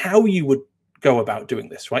conceptually how you would go about doing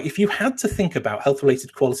this, right? If you had to think about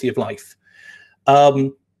health-related quality of life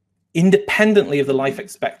independently of the life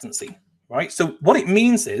expectancy, right? So what it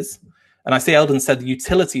means is, and I see Eldon said the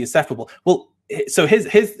utility is separable. Well, so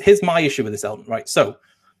here's my issue with this, Eldon, right? So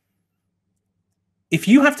if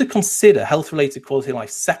you have to consider health-related quality of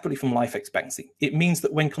life separately from life expectancy, it means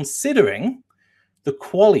that when considering the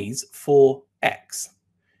QALYs for X,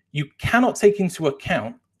 you cannot take into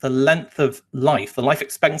account the length of life, the life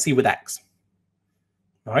expectancy with X,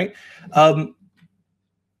 right?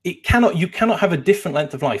 You cannot have a different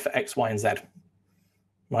length of life for X, Y, and Z,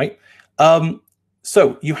 right?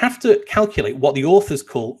 So you have to calculate what the authors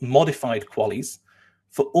call modified QALYs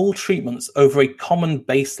for all treatments over a common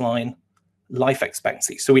baseline life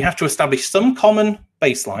expectancy. So we have to establish some common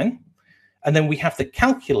baseline, and then we have to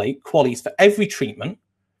calculate QALYs for every treatment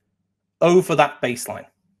over that baseline,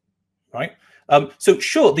 right? So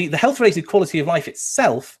sure, the health-related quality of life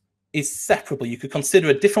itself is separable. You could consider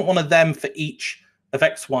a different one of them for each of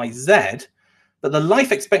X, Y, Z, but the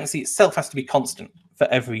life expectancy itself has to be constant for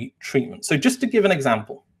every treatment. So just to give an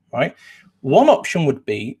example, right? One option would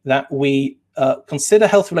be that we consider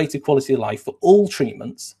health-related quality of life for all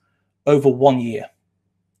treatments over 1 year,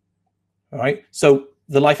 all right? So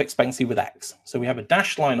the life expectancy with X. So we have a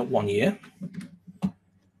dashed line at 1 year.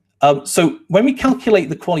 So when we calculate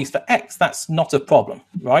the QALYs for X, that's not a problem,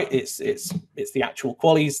 right? It's the actual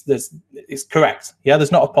QALYs. It's correct. Yeah,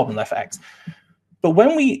 there's not a problem there for X. But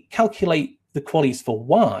when we calculate the QALYs for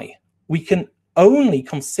Y, we can only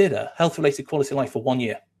consider health-related quality of life for 1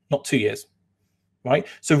 year, not 2 years, right?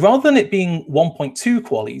 So rather than it being 1.2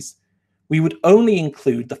 QALYs, we would only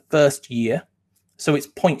include the first year. So it's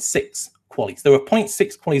 0.6 QALYs. There are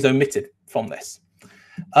 0.6 QALYs omitted from this.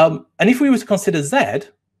 And if we were to consider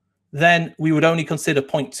Z, then we would only consider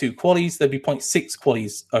 0.2 QALYs. There'd be 0.6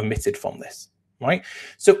 QALYs omitted from this, right?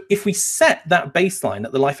 So if we set that baseline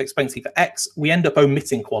at the life expectancy for X, we end up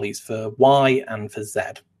omitting QALYs for Y and for Z.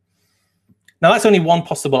 Now, that's only one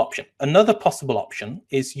possible option. Another possible option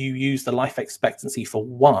is you use the life expectancy for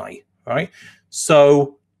Y, right?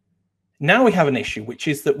 So now we have an issue, which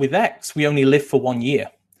is that with X, we only live for 1 year,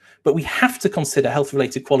 but we have to consider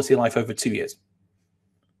health-related quality of life over 2 years.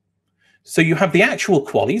 So you have the actual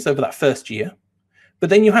QALYs over that first year,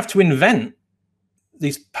 but then you have to invent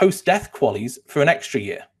these post-death QALYs for an extra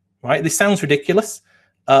year, right? This sounds ridiculous.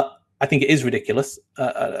 I think it is ridiculous.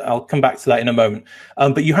 I'll come back to that in a moment.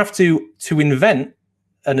 But you have to invent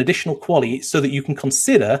an additional QALY so that you can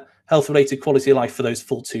consider health-related quality of life for those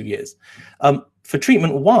full 2 years. For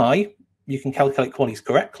treatment Y, you can calculate QALYs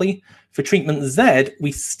correctly. For treatment Z,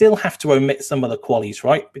 we still have to omit some of the QALYs,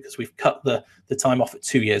 right? Because we've cut the time off at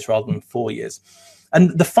 2 years rather than 4 years.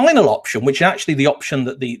 And the final option, which is actually the option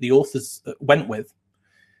that the authors went with,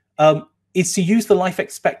 is to use the life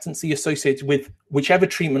expectancy associated with whichever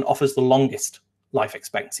treatment offers the longest life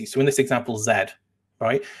expectancy. So in this example, Z,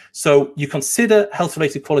 right? So you consider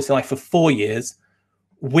health-related quality of life for 4 years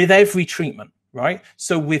with every treatment, right?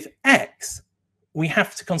 So with X, we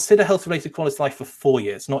have to consider health-related quality of life for 4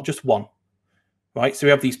 years, not just one, right? So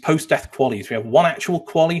we have these post-death QALYs. We have one actual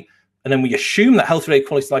QALY, and then we assume that health-related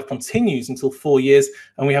quality of life continues until 4 years,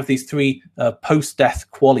 and we have these 3 post-death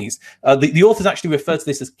QALYs. The authors actually refer to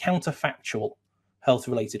this as counterfactual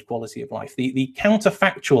health-related quality of life, the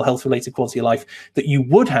counterfactual health-related quality of life that you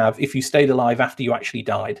would have if you stayed alive after you actually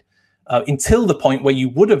died, until the point where you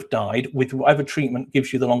would have died with whatever treatment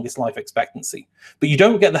gives you the longest life expectancy. But you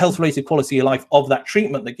don't get the health-related quality of life of that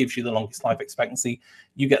treatment that gives you the longest life expectancy.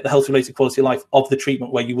 You get the health-related quality of life of the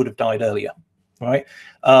treatment where you would have died earlier, right?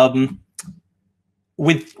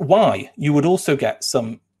 With Y, you would also get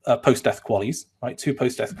some post-death QALYs, right? 2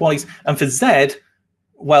 post-death QALYs. And for Z,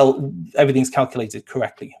 well, everything's calculated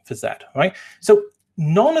correctly for Z, right? So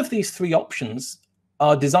none of these 3 options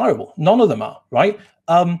are desirable. None of them are, right?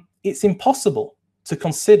 It's impossible to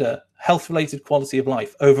consider health-related quality of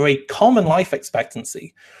life over a common life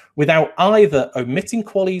expectancy without either omitting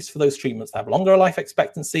QALYs for those treatments that have longer life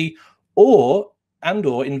expectancy or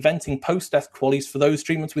inventing post-death QALYs for those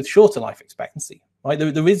treatments with shorter life expectancy, right?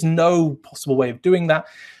 There is no possible way of doing that.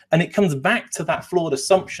 And it comes back to that flawed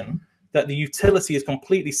assumption that the utility is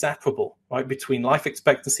completely separable, right, between life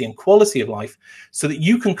expectancy and quality of life, so that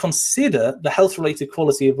you can consider the health-related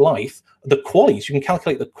quality of life, the QALYs, you can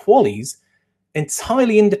calculate the QALYs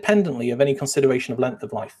entirely independently of any consideration of length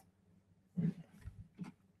of life.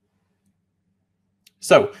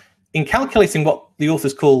 So in calculating what the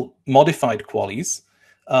authors call modified QALYs,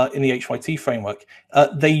 in the HYT framework,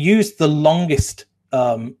 they used the longest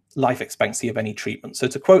life expectancy of any treatment. So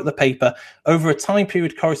to quote the paper, over a time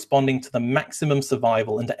period corresponding to the maximum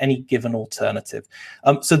survival under any given alternative.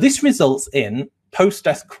 So this results in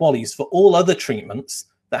post-death QALYs for all other treatments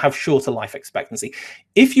that have shorter life expectancy.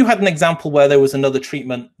 If you had an example where there was another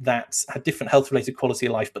treatment that had different health-related quality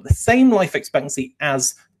of life, but the same life expectancy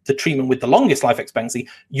as the treatment with the longest life expectancy,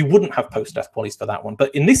 you wouldn't have post-death QALYs for that one.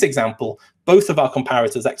 But in this example, both of our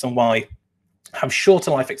comparators, X and Y, have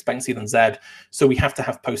shorter life expectancy than Z, so we have to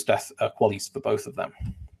have post-death QALYs for both of them.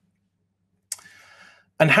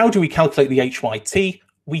 And how do we calculate the HYT?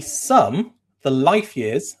 We sum the life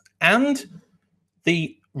years and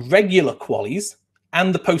the regular QALYs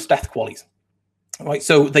and the post-death QALYs. Right,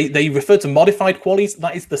 so they refer to modified QALYs.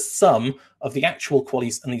 That is the sum of the actual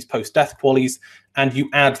QALYs and these post-death QALYs, and you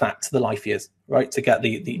add that to the life years, right, to get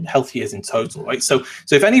the health years in total, right? So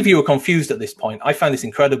if any of you are confused at this point, I find this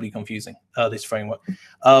incredibly confusing, this framework.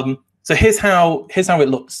 So here's how it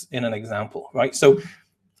looks in an example, right? So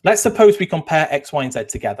let's suppose we compare X, Y, and Z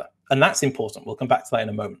together, and that's important. We'll come back to that in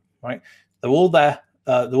a moment, right? They're all there.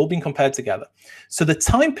 They're all being compared together. So the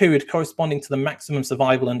time period corresponding to the maximum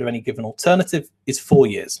survival under any given alternative is 4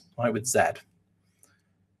 years, right, with Z.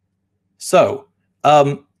 So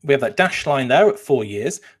we have that dashed line there at 4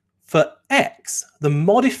 years. For X, the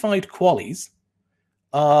modified QALYs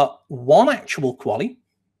are 1 actual QALY,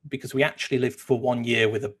 because we actually lived for 1 year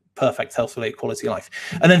with a perfect health-related quality of life,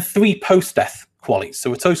 and then 3 post-death QALYs,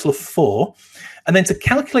 so a total of 4. And then to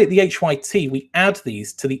calculate the HYT, we add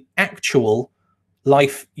these to the actual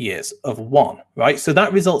life years of 1, right? So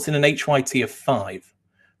that results in an HYT of 5,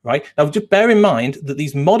 right? Now, just bear in mind that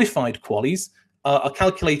these modified QALYs are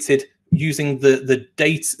calculated using the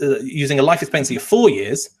date, using a life expectancy of 4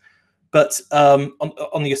 years, but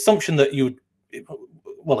on the assumption that you would,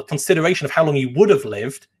 well, a consideration of how long you would have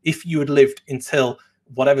lived if you had lived until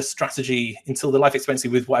whatever strategy, until the life expectancy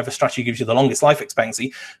with whatever strategy gives you the longest life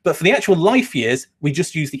expectancy. But for the actual life years, we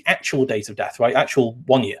just use the actual date of death, right? Actual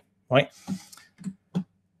 1 year, right?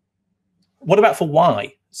 What about for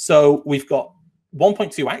Y? So we've got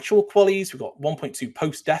 1.2 actual QALYs, we've got 1.2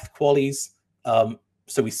 post-death QALYs.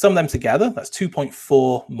 So we sum them together. That's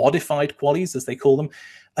 2.4 modified QALYs, as they call them.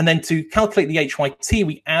 And then to calculate the HYT,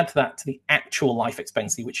 we add that to the actual life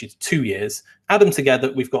expectancy, which is 2 years. Add them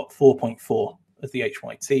together, we've got 4.4 as the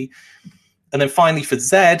HYT. And then finally for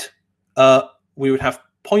Z, we would have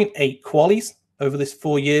 0.8 QALYs over this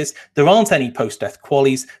 4 years. There aren't any post-death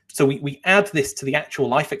QALYs, so we add this to the actual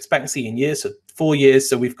life expectancy in years, so 4 years,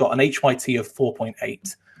 so we've got an HYT of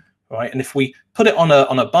 4.8, right? And if we put it on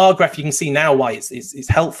a bar graph, you can see now why it's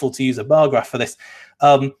helpful to use a bar graph for this.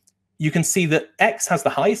 You can see that X has the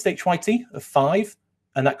highest HYT of 5,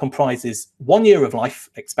 and that comprises 1 year of life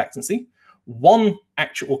expectancy, 1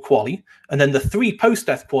 actual QALY, and then the 3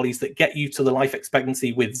 post-death QALYs that get you to the life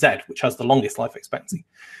expectancy with Z, which has the longest life expectancy.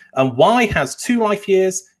 And Y has 2 life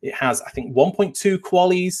years. It has, I think, 1.2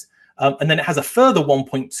 QALYs, and then it has a further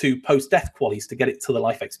 1.2 post-death QALYs to get it to the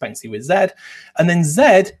life expectancy with Z. And then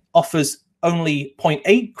Z offers only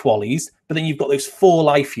 0.8 QALYs, but then you've got those 4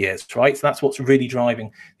 life years, right? So that's what's really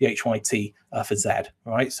driving the HYT for Z,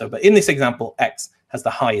 right? So, but in this example, X has the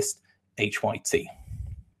highest HYT.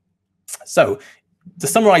 So to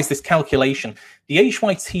summarize this calculation, the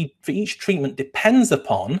HYT for each treatment depends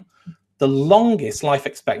upon the longest life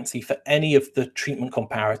expectancy for any of the treatment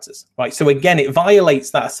comparators, right? So again, it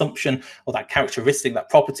violates that assumption or that characteristic, that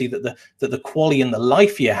property that the QALY and the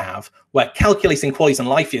life year have, where calculating QALYs and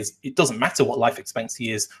life years, it doesn't matter what life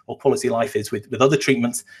expectancy is or quality of life is with other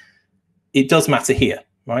treatments. It does matter here,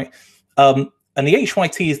 right? And the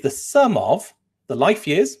HYT is the sum of the life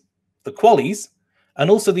years, the QALYs, and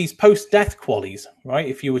also these post-death QALYs, right?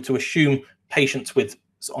 If you were to assume patients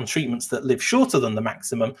on treatments that live shorter than the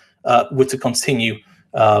maximum were to continue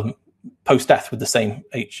post-death with the same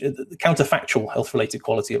counterfactual health-related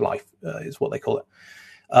quality of life is what they call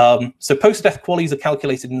it. So post-death QALYs are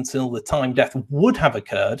calculated until the time death would have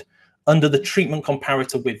occurred under the treatment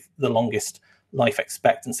comparator with the longest life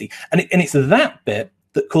expectancy. And it's that bit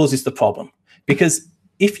that causes the problem, because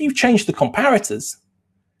if you change the comparators,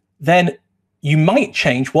 then you might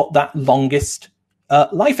change what that longest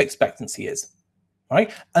life expectancy is,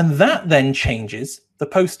 right? And that then changes the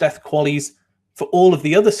post-death QALYs for all of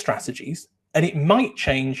the other strategies, and it might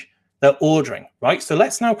change their ordering, right? So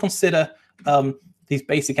let's now consider these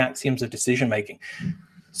basic axioms of decision-making.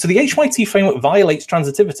 So the HYT framework violates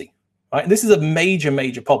transitivity, right? And this is a major,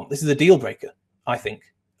 major problem. This is a deal breaker, I think,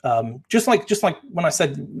 Just like when I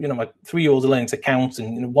said, my 3-year-olds are learning to count,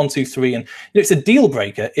 and 1, 2, 3, and it's a deal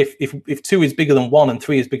breaker if 2 is bigger than 1 and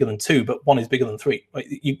 3 is bigger than 2, but 1 is bigger than 3. Right?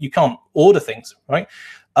 You can't order things, right?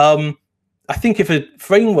 I think if a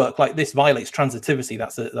framework like this violates transitivity,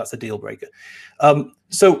 that's a deal breaker.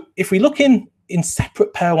 So if we look in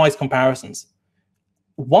separate pairwise comparisons,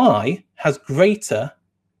 Y has greater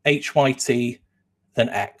HYT than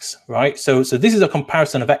X, right? So this is a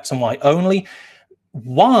comparison of X and Y only.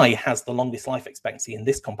 Y has the longest life expectancy in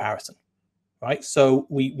this comparison, right? So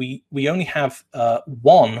we only have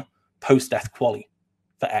 1 post-death QALY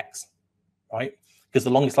for X, right? Because the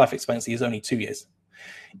longest life expectancy is only 2 years.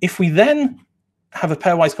 If we then have a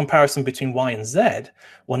pairwise comparison between Y and Z,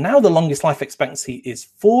 well, now the longest life expectancy is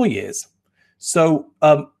 4 years. So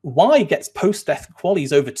Y gets post-death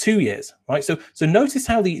QALYs over 2 years, right? So notice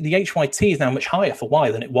how the HYT is now much higher for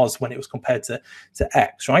Y than it was when it was compared to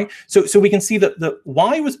X, right? So we can see that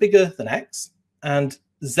Y was bigger than X and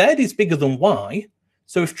Z is bigger than Y.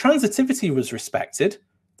 So if transitivity was respected,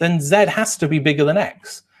 then Z has to be bigger than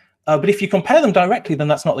X. But if you compare them directly, then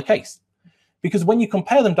that's not the case. Because when you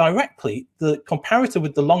compare them directly, the comparator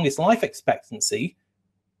with the longest life expectancy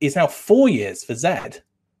is now 4 years for Z,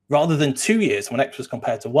 rather than 2 years when X was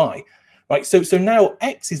compared to Y, right? So now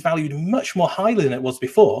X is valued much more highly than it was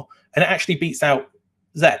before, and it actually beats out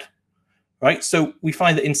Z, right? So we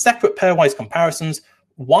find that in separate pairwise comparisons,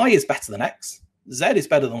 Y is better than X, Z is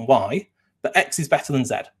better than Y, but X is better than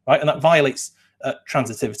Z, right? And that violates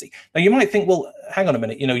transitivity. Now you might think, well, hang on a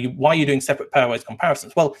minute, why are you doing separate pairwise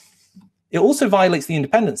comparisons? Well, it also violates the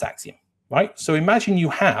independence axiom, right? So imagine you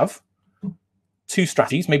have 2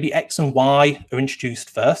 strategies, maybe X and Y are introduced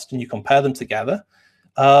first, and you compare them together,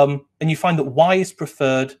 and you find that Y is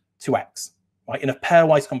preferred to X, right, in a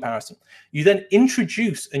pairwise comparison. You then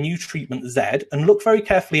introduce a new treatment Z, and look very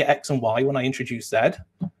carefully at X and Y when I introduce Z.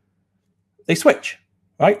 They switch,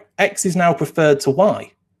 right? X is now preferred to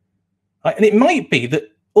Y, right? And it might be that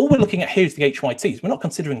all we're looking at here is the HYTs. We're not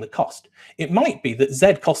considering the cost. It might be that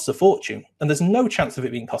Z costs a fortune, and there's no chance of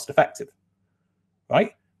it being cost effective,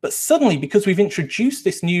 right? But suddenly, because we've introduced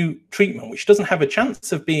this new treatment, which doesn't have a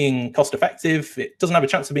chance of being cost effective, it doesn't have a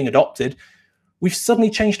chance of being adopted, we've suddenly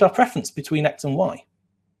changed our preference between X and Y,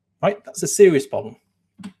 right? That's a serious problem.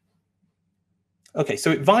 Okay, so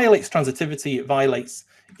it violates transitivity, it violates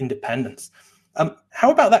independence. How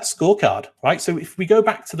about that scorecard, right? So if we go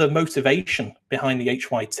back to the motivation behind the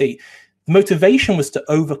HYT, the motivation was to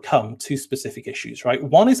overcome 2 specific issues, right?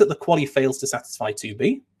 One is that the QALY fails to satisfy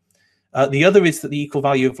 2B. The other is that the equal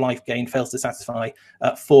value of life gain fails to satisfy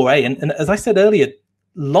 4A. And as I said earlier,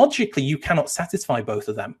 logically, you cannot satisfy both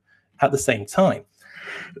of them at the same time.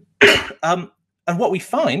 And what we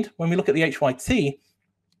find when we look at the HYT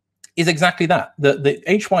is exactly that. The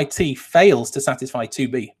HYT fails to satisfy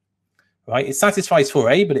 2B, right? It satisfies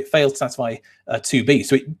 4A, but it fails to satisfy 2B.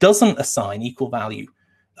 So it doesn't assign equal value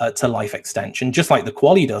to life extension, just like the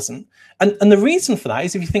QALY doesn't. And the reason for that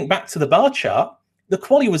is, if you think back to the bar chart, the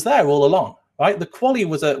QALY was there all along, right? The QALY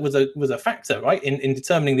was a factor, right, in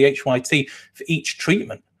determining the HYT for each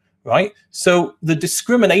treatment, right? So the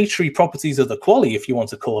discriminatory properties of the QALY, if you want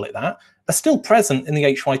to call it that, are still present in the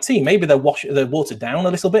HYT. Maybe they're watered down a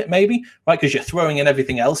little bit, maybe, right? Because you're throwing in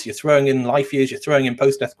everything else. You're throwing in life years. You're throwing in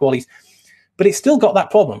post-death QALYs, but it's still got that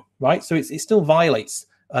problem, right? So it still violates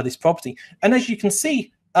this property. And as you can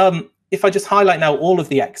see, if I just highlight now all of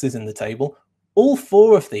the X's in the table, all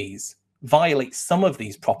 4 of these violate some of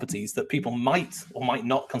these properties that people might or might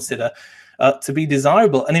not consider to be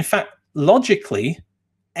desirable. And in fact, logically,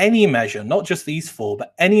 any measure, not just these 4,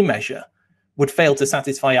 but any measure would fail to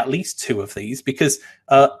satisfy at least 2 of these, because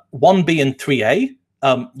 1B and 3A,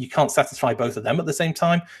 you can't satisfy both of them at the same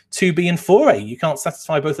time. 2B and 4A, you can't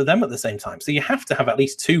satisfy both of them at the same time. So you have to have at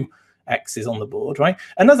least 2 X's on the board, right?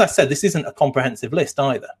 And as I said, this isn't a comprehensive list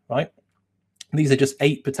either, right? These are just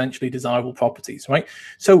 8 potentially desirable properties, right?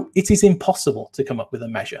 So it is impossible to come up with a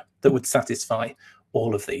measure that would satisfy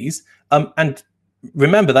all of these. And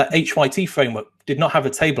remember that HYT framework did not have a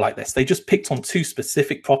table like this. They just picked on 2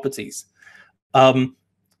 specific properties,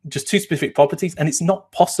 just 2 specific properties, and it's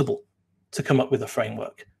not possible to come up with a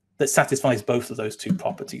framework that satisfies both of those 2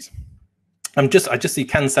 properties. I just see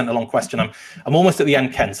Ken sent a long question. I'm almost at the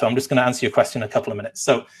end, Ken, so I'm just going to answer your question in a couple of minutes.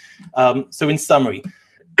 So in summary,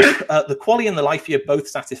 the QALY and the life year both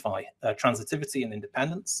satisfy transitivity and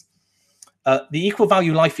independence. The equal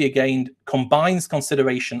value life year gained combines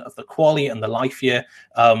consideration of the QALY and the life year,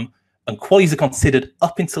 and QALYs are considered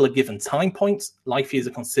up until a given time point. Life years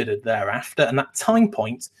are considered thereafter, and that time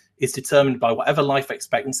point is determined by whatever life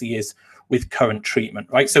expectancy is with current treatment,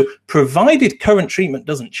 right? So provided current treatment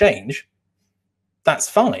doesn't change, that's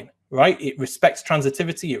fine, right? It respects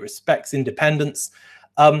transitivity, it respects independence.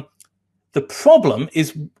 The problem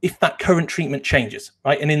is if that current treatment changes,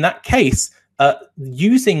 right? And in that case,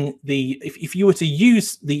 if you were to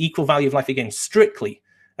use the equal value of life year gain strictly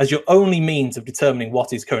as your only means of determining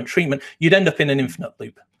what is current treatment, you'd end up in an infinite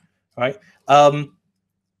loop, right?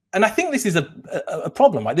 And I think this is a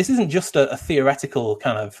problem, right? This isn't just a theoretical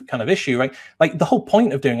kind of issue, right? Like the whole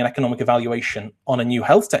point of doing an economic evaluation on a new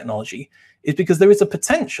health technology is because there is a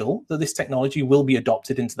potential that this technology will be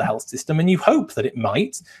adopted into the health system, and you hope that it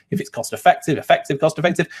might, if it's cost effective,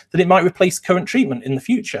 that it might replace current treatment in the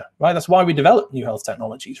future, right? That's why we develop new health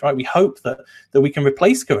technologies, right? We hope that we can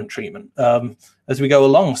replace current treatment as we go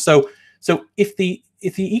along. So if the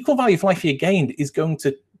equal value of life year gained is going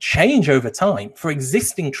to change over time for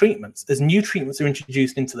existing treatments as new treatments are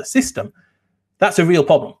introduced into the system, that's a real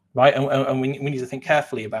problem, right? And we need to think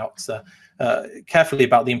carefully about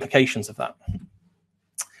the implications of that.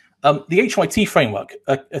 The HYT framework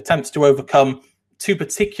attempts to overcome two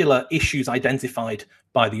particular issues identified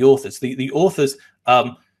by the authors. The authors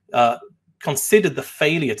considered the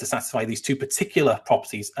failure to satisfy these two particular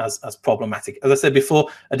properties as problematic. As I said before,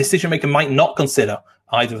 a decision maker might not consider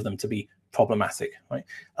either of them to be problematic, right?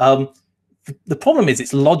 The problem is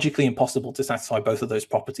it's logically impossible to satisfy both of those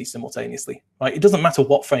properties simultaneously, right? It doesn't matter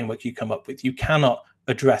what framework you come up with, you cannot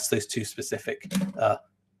address those two specific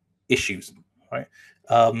issues, right?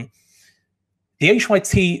 The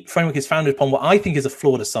HYT framework is founded upon what I think is a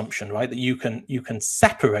flawed assumption, right? That you can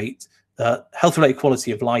separate health-related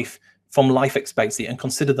quality of life from life expectancy and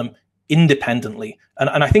consider them independently.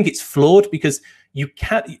 And I think it's flawed because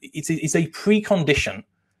it's a precondition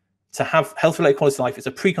to have health-related quality of life. It's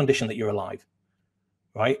a precondition that you're alive,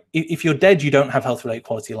 right? If you're dead, you don't have health-related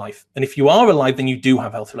quality of life. And if you are alive, then you do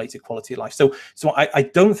have health-related quality of life. So I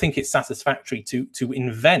don't think it's satisfactory to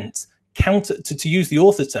invent, to use the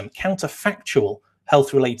author term, counterfactual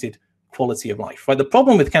health-related quality of life, right? The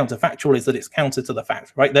problem with counterfactual is that it's counter to the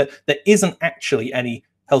fact, right? That there isn't actually any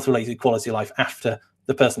health-related quality of life after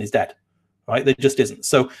the person is dead, right? There just isn't.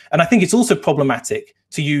 So, and I think it's also problematic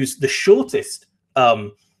to use the shortest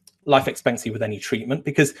life expectancy with any treatment,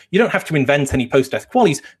 because you don't have to invent any post-death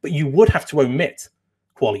QALYs, but you would have to omit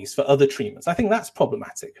QALYs for other treatments. I think that's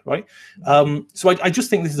problematic, right? So I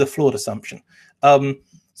just think this is a flawed assumption.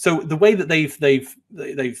 So the way that they've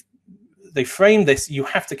framed this, you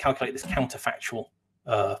have to calculate this counterfactual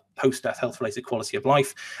post-death health-related quality of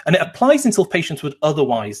life, and it applies until patients would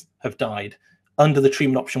otherwise have died under the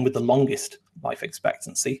treatment option with the longest life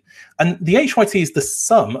expectancy. And the HYT is the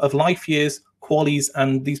sum of life years, QALYs,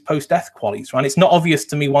 and these post-death QALYs, right? It's not obvious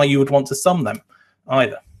to me why you would want to sum them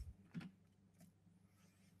either.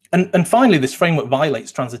 And finally, this framework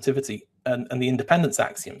violates transitivity and the independence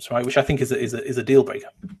axioms, right? Which I think is a deal breaker.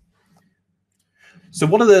 So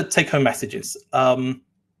what are the take-home messages?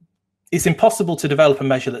 It's impossible to develop a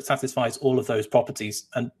measure that satisfies all of those properties,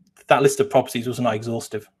 and that list of properties was not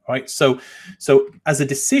exhaustive, right? So as a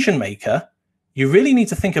decision maker, you really need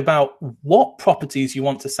to think about what properties you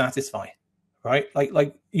want to satisfy, right?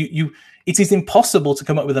 Like it is impossible to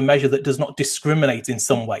come up with a measure that does not discriminate in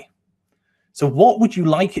some way. So what would you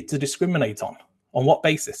like it to discriminate on? On what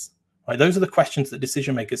basis? Right? Those are the questions that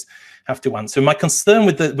decision makers have to answer. My concern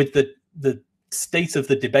with the state of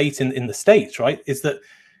the debate in the States, right, is that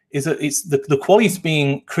it's the QALY is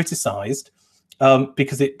being criticized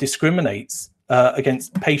because it discriminates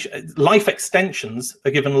against patient life extensions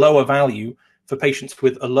are given lower value for patients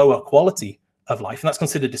with a lower quality of life, and that's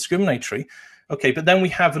considered discriminatory. Okay, but then we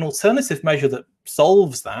have an alternative measure that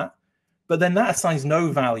solves that, but then that assigns no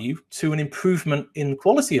value to an improvement in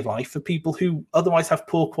quality of life for people who otherwise have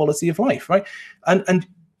poor quality of life, right? And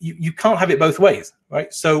you can't have it both ways,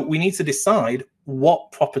 right? So we need to decide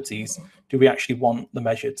what properties do we actually want the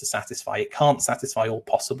measure to satisfy. It can't satisfy all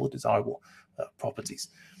possible desirable properties.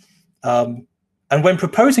 And when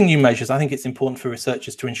proposing new measures, I think it's important for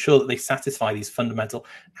researchers to ensure that they satisfy these fundamental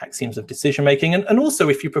axioms of decision making. And also,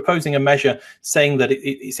 if you're proposing a measure saying that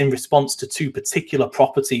it's in response to two particular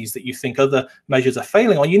properties that you think other measures are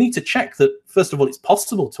failing on, you need to check that, first of all, it's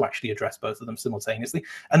possible to actually address both of them simultaneously,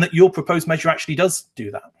 and that your proposed measure actually does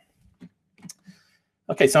do that.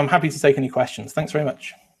 Okay, so I'm happy to take any questions. Thanks very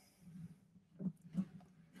much.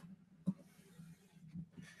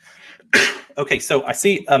 Okay, so I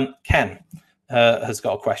see Ken has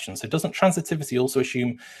got a question. So doesn't transitivity also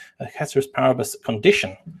assume a ceteris paribus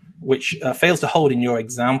condition, which fails to hold in your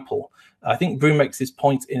example? I think Broom makes his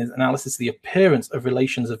point in his analysis of the appearance of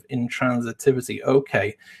relations of intransitivity.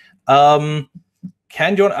 Okay.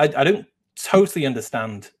 Ken, do you want, I don't totally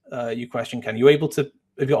understand your question, Ken. Are you able to,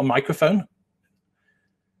 have you got a microphone?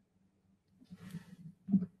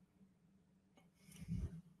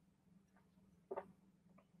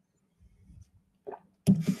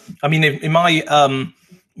 I mean, in my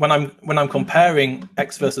when I'm comparing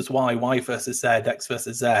X versus Y versus Z, X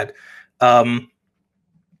versus Z,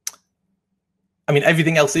 I mean,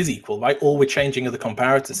 everything else is equal, right? All we're changing are the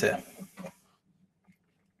comparators here.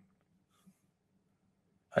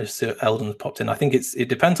 I just see Eldon popped in. I think it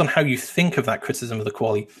depends on how you think of that criticism of the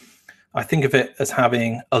QALY. I think of it as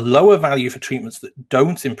having a lower value for treatments that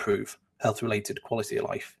don't improve health-related quality of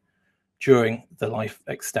life during the life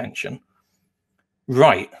extension.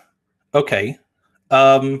 Right. Okay.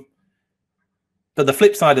 But the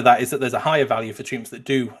flip side of that is that there's a higher value for treatments that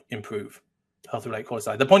do improve health-related quality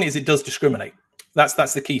of life. The point is, it does discriminate.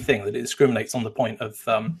 That's the key thing, that it discriminates on the point of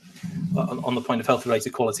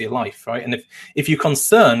health-related quality of life, right? And if you're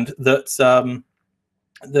concerned that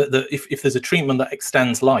if there's a treatment that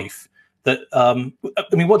extends life, that I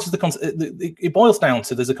mean, what does it boils down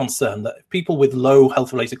to? There's a concern that people with low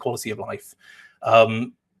health-related quality of life,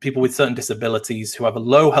 people with certain disabilities who have a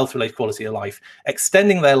low health-related quality of life,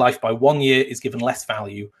 extending their life by 1 year is given less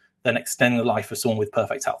value than extending the life of someone with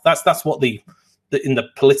perfect health. That's what in the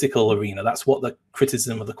political arena, that's what the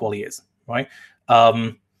criticism of the QALY is, right?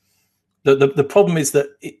 The problem is that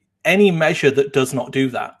any measure that does not do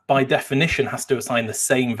that, by definition, has to assign the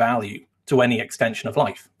same value to any extension of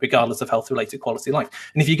life, regardless of health-related quality of life.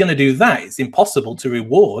 And if you're going to do that, it's impossible to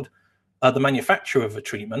reward the manufacturer of a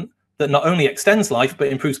treatment that not only extends life, but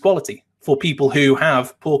improves quality for people who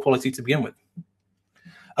have poor quality to begin with.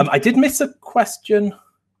 I did miss a question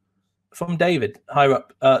from David higher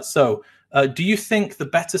up. Do you think the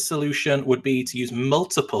better solution would be to use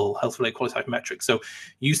multiple health-related quality life metrics? So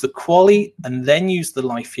use the QALY and then use the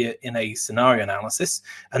life year in a scenario analysis,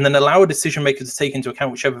 and then allow a decision maker to take into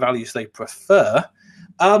account whichever values they prefer.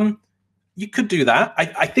 You could do that.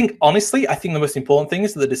 I think, honestly, I think the most important thing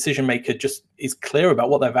is that the decision maker just is clear about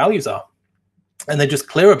what their values are, and they're just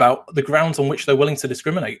clear about the grounds on which they're willing to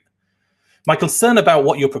discriminate. My concern about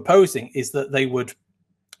what you're proposing is that they would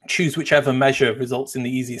choose whichever measure results in the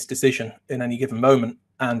easiest decision in any given moment,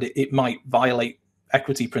 and it might violate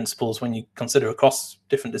equity principles when you consider across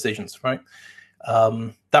different decisions, right?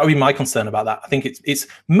 That would be my concern about that. I think it's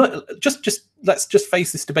let's just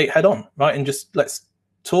face this debate head on, right? And just let's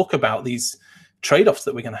talk about these trade-offs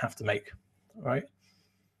that we're going to have to make, right?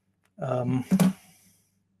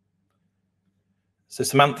 So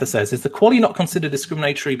Samantha says, is the QALY not considered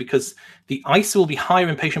discriminatory because the ICER will be higher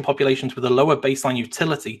in patient populations with a lower baseline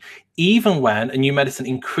utility, even when a new medicine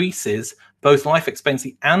increases both life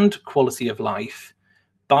expectancy and quality of life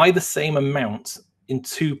by the same amount in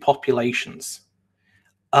two populations?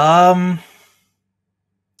 Well,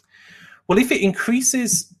 if it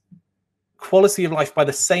increases quality of life by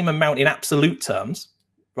the same amount in absolute terms,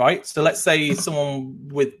 right? So let's say someone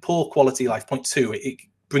with poor quality of life, 0.2, it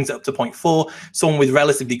brings it up to 0.4. Someone with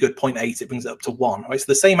relatively good, 0.8, it brings it up to 1. Right? So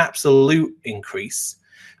the same absolute increase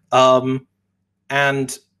and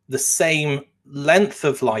the same length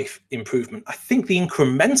of life improvement. I think the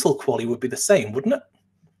incremental QALY would be the same, wouldn't it?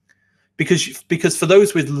 Because for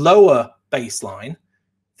those with lower baseline,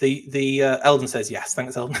 the Eldon says yes.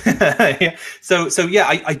 Thanks, Eldon. Yeah. So yeah,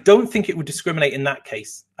 I don't think it would discriminate in that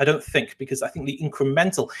case. I don't think, because I think the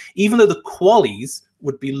incremental, even though the QALYs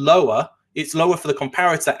would be lower, it's lower for the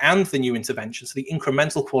comparator and the new intervention. So the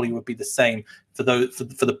incremental QALY would be the same for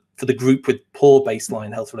the group with poor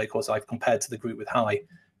baseline health-related quality of life compared to the group with high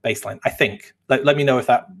baseline. I think. Let me know if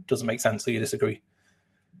that doesn't make sense or you disagree.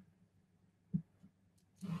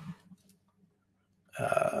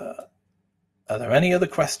 Are there any other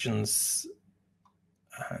questions?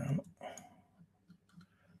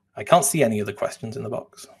 I can't see any other questions in the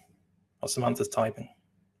box. Or Samantha's typing.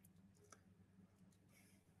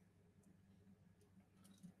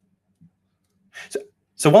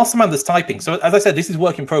 So while Samantha's typing, so as I said, this is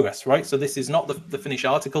work in progress, right? So this is not the finished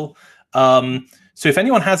article. So if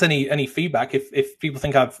anyone has any feedback, if people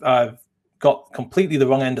think I've got completely the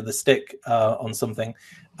wrong end of the stick on something,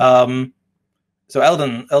 so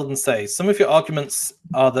Eldon says, some of your arguments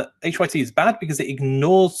are that HYT is bad because it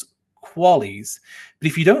ignores QALYs. But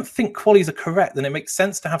if you don't think QALYs are correct, then it makes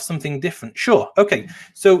sense to have something different. Sure. Okay.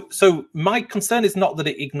 So my concern is not that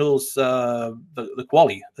it ignores the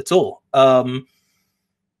QALY at all.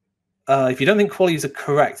 If you don't think QALYs are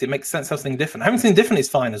correct, it makes sense to have something different. Having something different is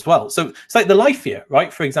fine as well. So it's like the life year,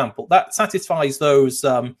 right? For example, that satisfies those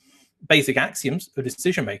basic axioms of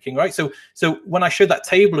decision making, right? So when I showed that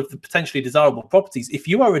table of the potentially desirable properties, if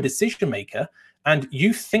you are a decision maker and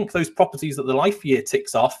you think those properties that the life year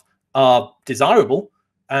ticks off are desirable,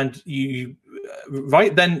 and you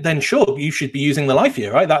right, then sure, you should be using the life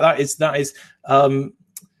year, right? That is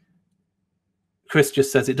Chris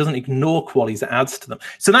just says it doesn't ignore QALYs, it adds to them.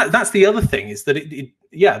 So that's the other thing, is that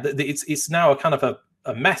yeah, it's now a kind of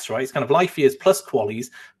a mess, right? It's kind of life years plus QALYs,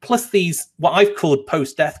 plus these, what I've called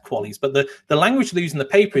post-death QALYs. But the language they use in the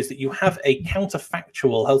paper is that you have a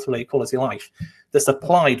counterfactual health-related quality of life that's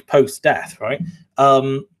applied post-death, right?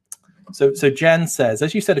 So Jen says,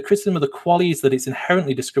 as you said, a criticism of the QALY is that it's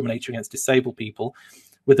inherently discriminatory against disabled people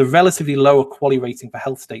with a relatively lower QALY rating for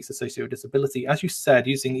health states associated with disability. As you said,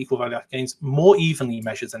 using equal value life gains more evenly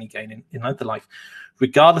measures any gain in length of life,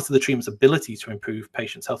 regardless of the treatment's ability to improve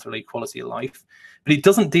patients' health-related quality of life. But it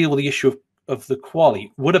doesn't deal with the issue of the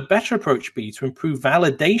QALY. Would a better approach be to improve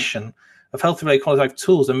validation of health-related quality of life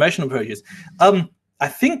tools and measurement approaches? I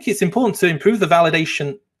think it's important to improve the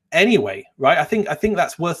validation anyway, right? I think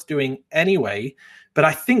that's worth doing anyway. But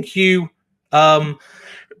I think you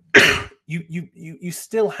you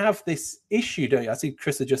still have this issue, don't you? I see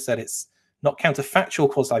Chris had just said it's not counterfactual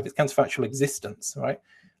quality of life, it's counterfactual existence, right?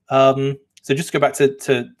 So just to go back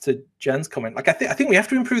to Jen's comment, like I think we have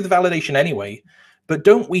to improve the validation anyway, but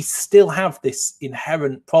don't we still have this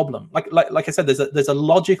inherent problem? Like I said, there's a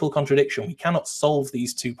logical contradiction. We cannot solve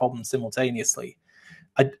these two problems simultaneously.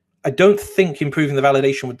 I don't think improving the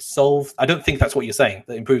validation would solve. I don't think that's what you're saying,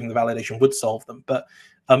 that improving the validation would solve them. But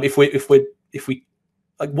if we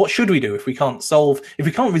like, what should we do if we can't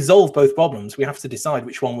resolve both problems? We have to decide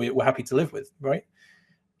which one we're happy to live with, right?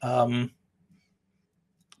 So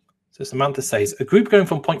Samantha says, a group going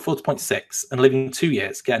from 0.4 to 0.6 and living 2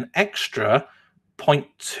 years get an extra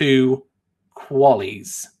 0.2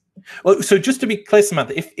 QALYs. Well, so just to be clear,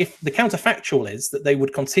 Samantha, if the counterfactual is that they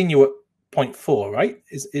would continue at 0.4, right?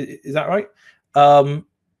 Is that right? Well,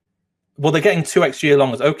 they're getting 2 extra year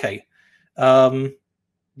longers. Okay.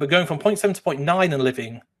 But going from 0.7 to 0.9 and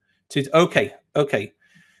living to okay.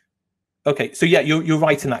 So yeah, you're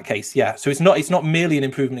right in that case. Yeah. So it's not merely an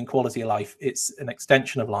improvement in quality of life; it's an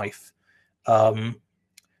extension of life.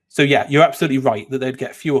 So yeah, you're absolutely right that they'd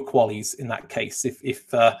get fewer QALYs in that case.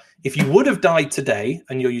 If you would have died today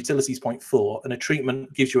and your utility is 0.4 and a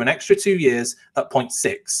treatment gives you an extra 2 years at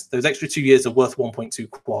 0.6, those extra 2 years are worth 1.2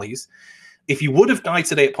 QALYs. If you would have died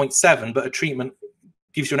today at 0.7, but a treatment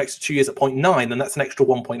gives you an extra 2 years at 0.9, then that's an extra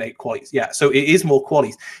 1.8 QALYs. Yeah, so it is more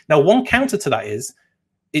QALYs. Now, one counter to that is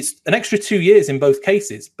it's an extra 2 years in both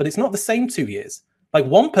cases, but it's not the same 2 years. Like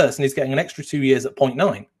one person is getting an extra 2 years at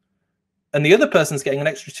 0.9, and the other person's getting an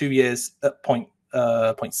extra 2 years at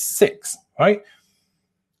 0.6, right?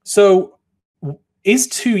 So is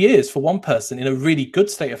 2 years for one person in a really good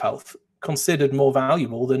state of health considered more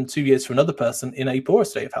valuable than 2 years for another person in a poorer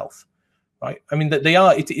state of health? Right. I mean, that they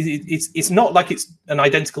are. It's not like it's an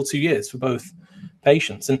identical 2 years for both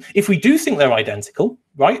patients. And if we do think they're identical,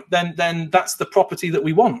 right, then that's the property that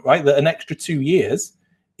we want, right? That an extra 2 years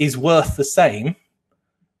is worth the same,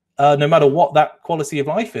 no matter what that quality of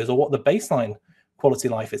life is or what the baseline quality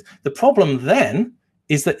of life is. The problem then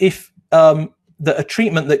is that if that a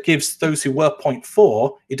treatment that gives those who were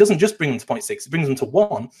 0.4, it doesn't just bring them to 0.6, it brings them to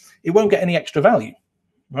 1. It won't get any extra value,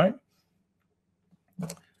 right?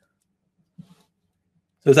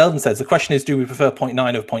 So as Eldon says, the question is, do we prefer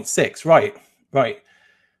 0.9 over 0.6? Right.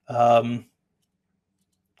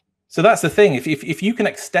 So that's the thing. If you can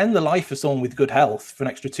extend the life of someone with good health for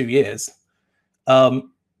an extra 2 years,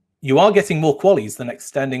 you are getting more QALYs than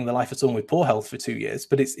extending the life of someone with poor health for 2 years,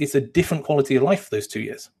 but it's a different quality of life for those 2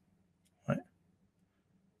 years, right?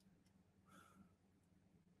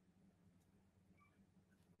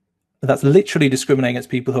 That's literally discriminating against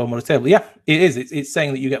people who are more disabled. Yeah, it is. It's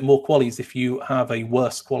saying that you get more QALYs if you have a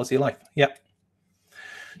worse quality of life. Yeah.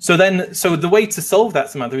 So the way to solve that,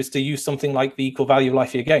 Samantha, is to use something like the equal value of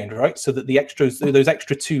life year gained, right? So that those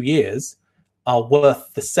extra 2 years are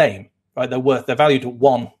worth the same, right? They're valued at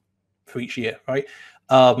 1 for each year, right?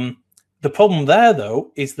 The problem there,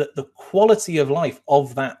 though, is that the quality of life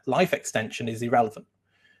of that life extension is irrelevant.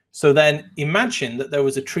 So then imagine that there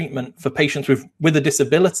was a treatment for patients with a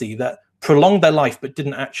disability that prolonged their life but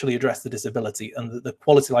didn't actually address the disability, and the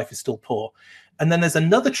quality of life is still poor. And then there's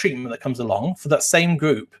another treatment that comes along for that same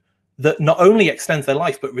group that not only extends their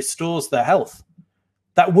life but restores their health.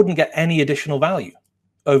 That wouldn't get any additional value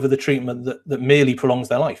over the treatment that merely prolongs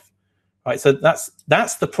their life, right? So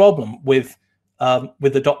that's the problem with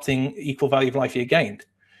adopting equal value of life year gained.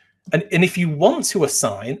 And if you want to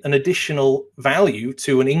assign an additional value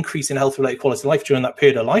to an increase in health-related quality of life during that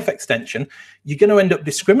period of life extension, you're going to end up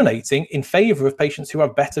discriminating in favor of patients who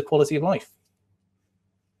have better quality of life.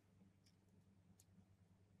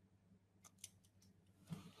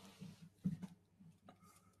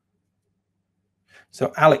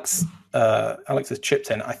 So Alex has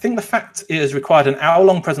chipped in. I think the fact it has required an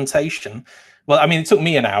hour-long presentation Well, I mean, it took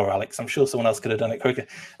me an hour, Alex. I'm sure someone else could have done it quicker.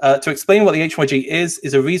 To explain what the HYG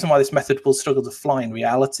is a reason why this method will struggle to fly in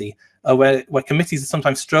reality, where committees are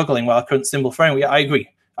sometimes struggling while our current symbol frame. Yeah, I agree.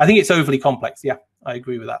 I think it's overly complex. Yeah, I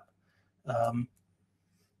agree with that.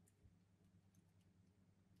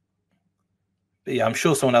 But yeah, I'm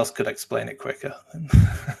sure someone else could explain it quicker.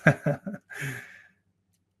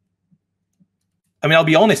 I mean, I'll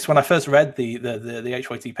be honest. When I first read the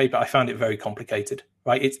HYT paper, I found it very complicated.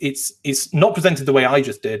 Right? It's not presented the way I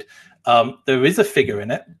just did. There is a figure in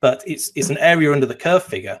it, but it's an area under the curve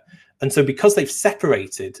figure, and so because they've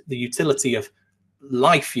separated the utility of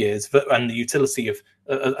life years and the utility of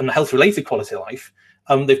and the health-related quality of life,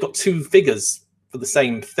 they've got two figures for the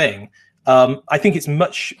same thing. I think it's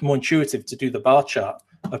much more intuitive to do the bar chart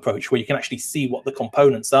approach, where you can actually see what the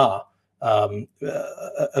components are of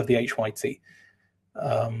the HYT.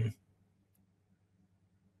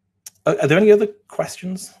 Are there any other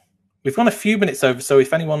questions? We've gone a few minutes over, so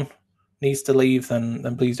if anyone needs to leave,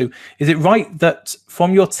 then please do. Is it right that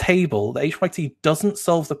from your table, the HYT doesn't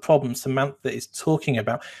solve the problem Samantha is talking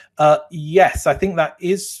about? Yes, I think that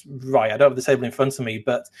is right. I don't have the table in front of me,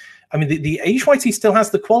 but I mean, the HYT still has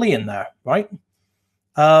the QALY in there, right?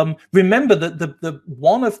 Remember that the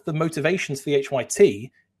one of the motivations for the HYT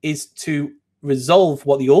is to resolve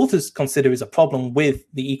what the authors consider is a problem with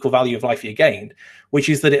the equal value of life year gained, which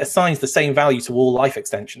is that it assigns the same value to all life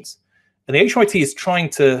extensions. And the HYT is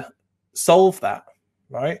trying to solve that,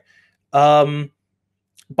 right,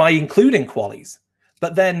 by including QALYs,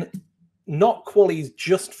 but then not QALYs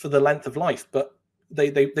just for the length of life, but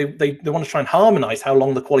they want to try and harmonize how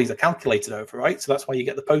long the QALYs are calculated over, right? So that's why you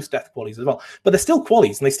get the post-death QALYs as well. But they're still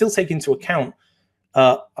QALYs, and they still take into account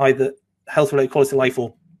either health-related quality of life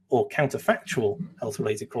or counterfactual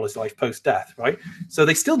health-related quality of life post-death, right? So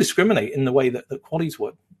they still discriminate in the way that QALYs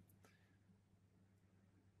would.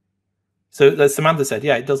 So as Samantha said,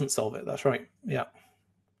 yeah, it doesn't solve it. That's right. Yeah.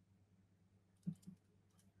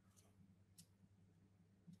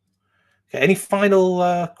 Okay. Any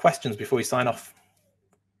final questions before we sign off?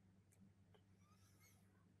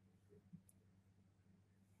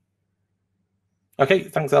 Okay.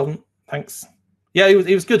 Thanks, Eldon. Thanks. Yeah,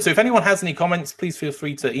 it was good. So if anyone has any comments, please feel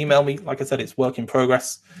free to email me. Like I said, it's work in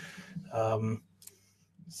progress. Yeah,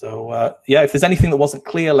 if there's anything that wasn't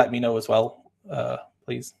clear, let me know as well,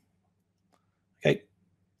 please.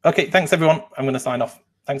 Okay. Thanks, everyone. I'm going to sign off.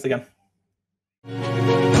 Thanks again.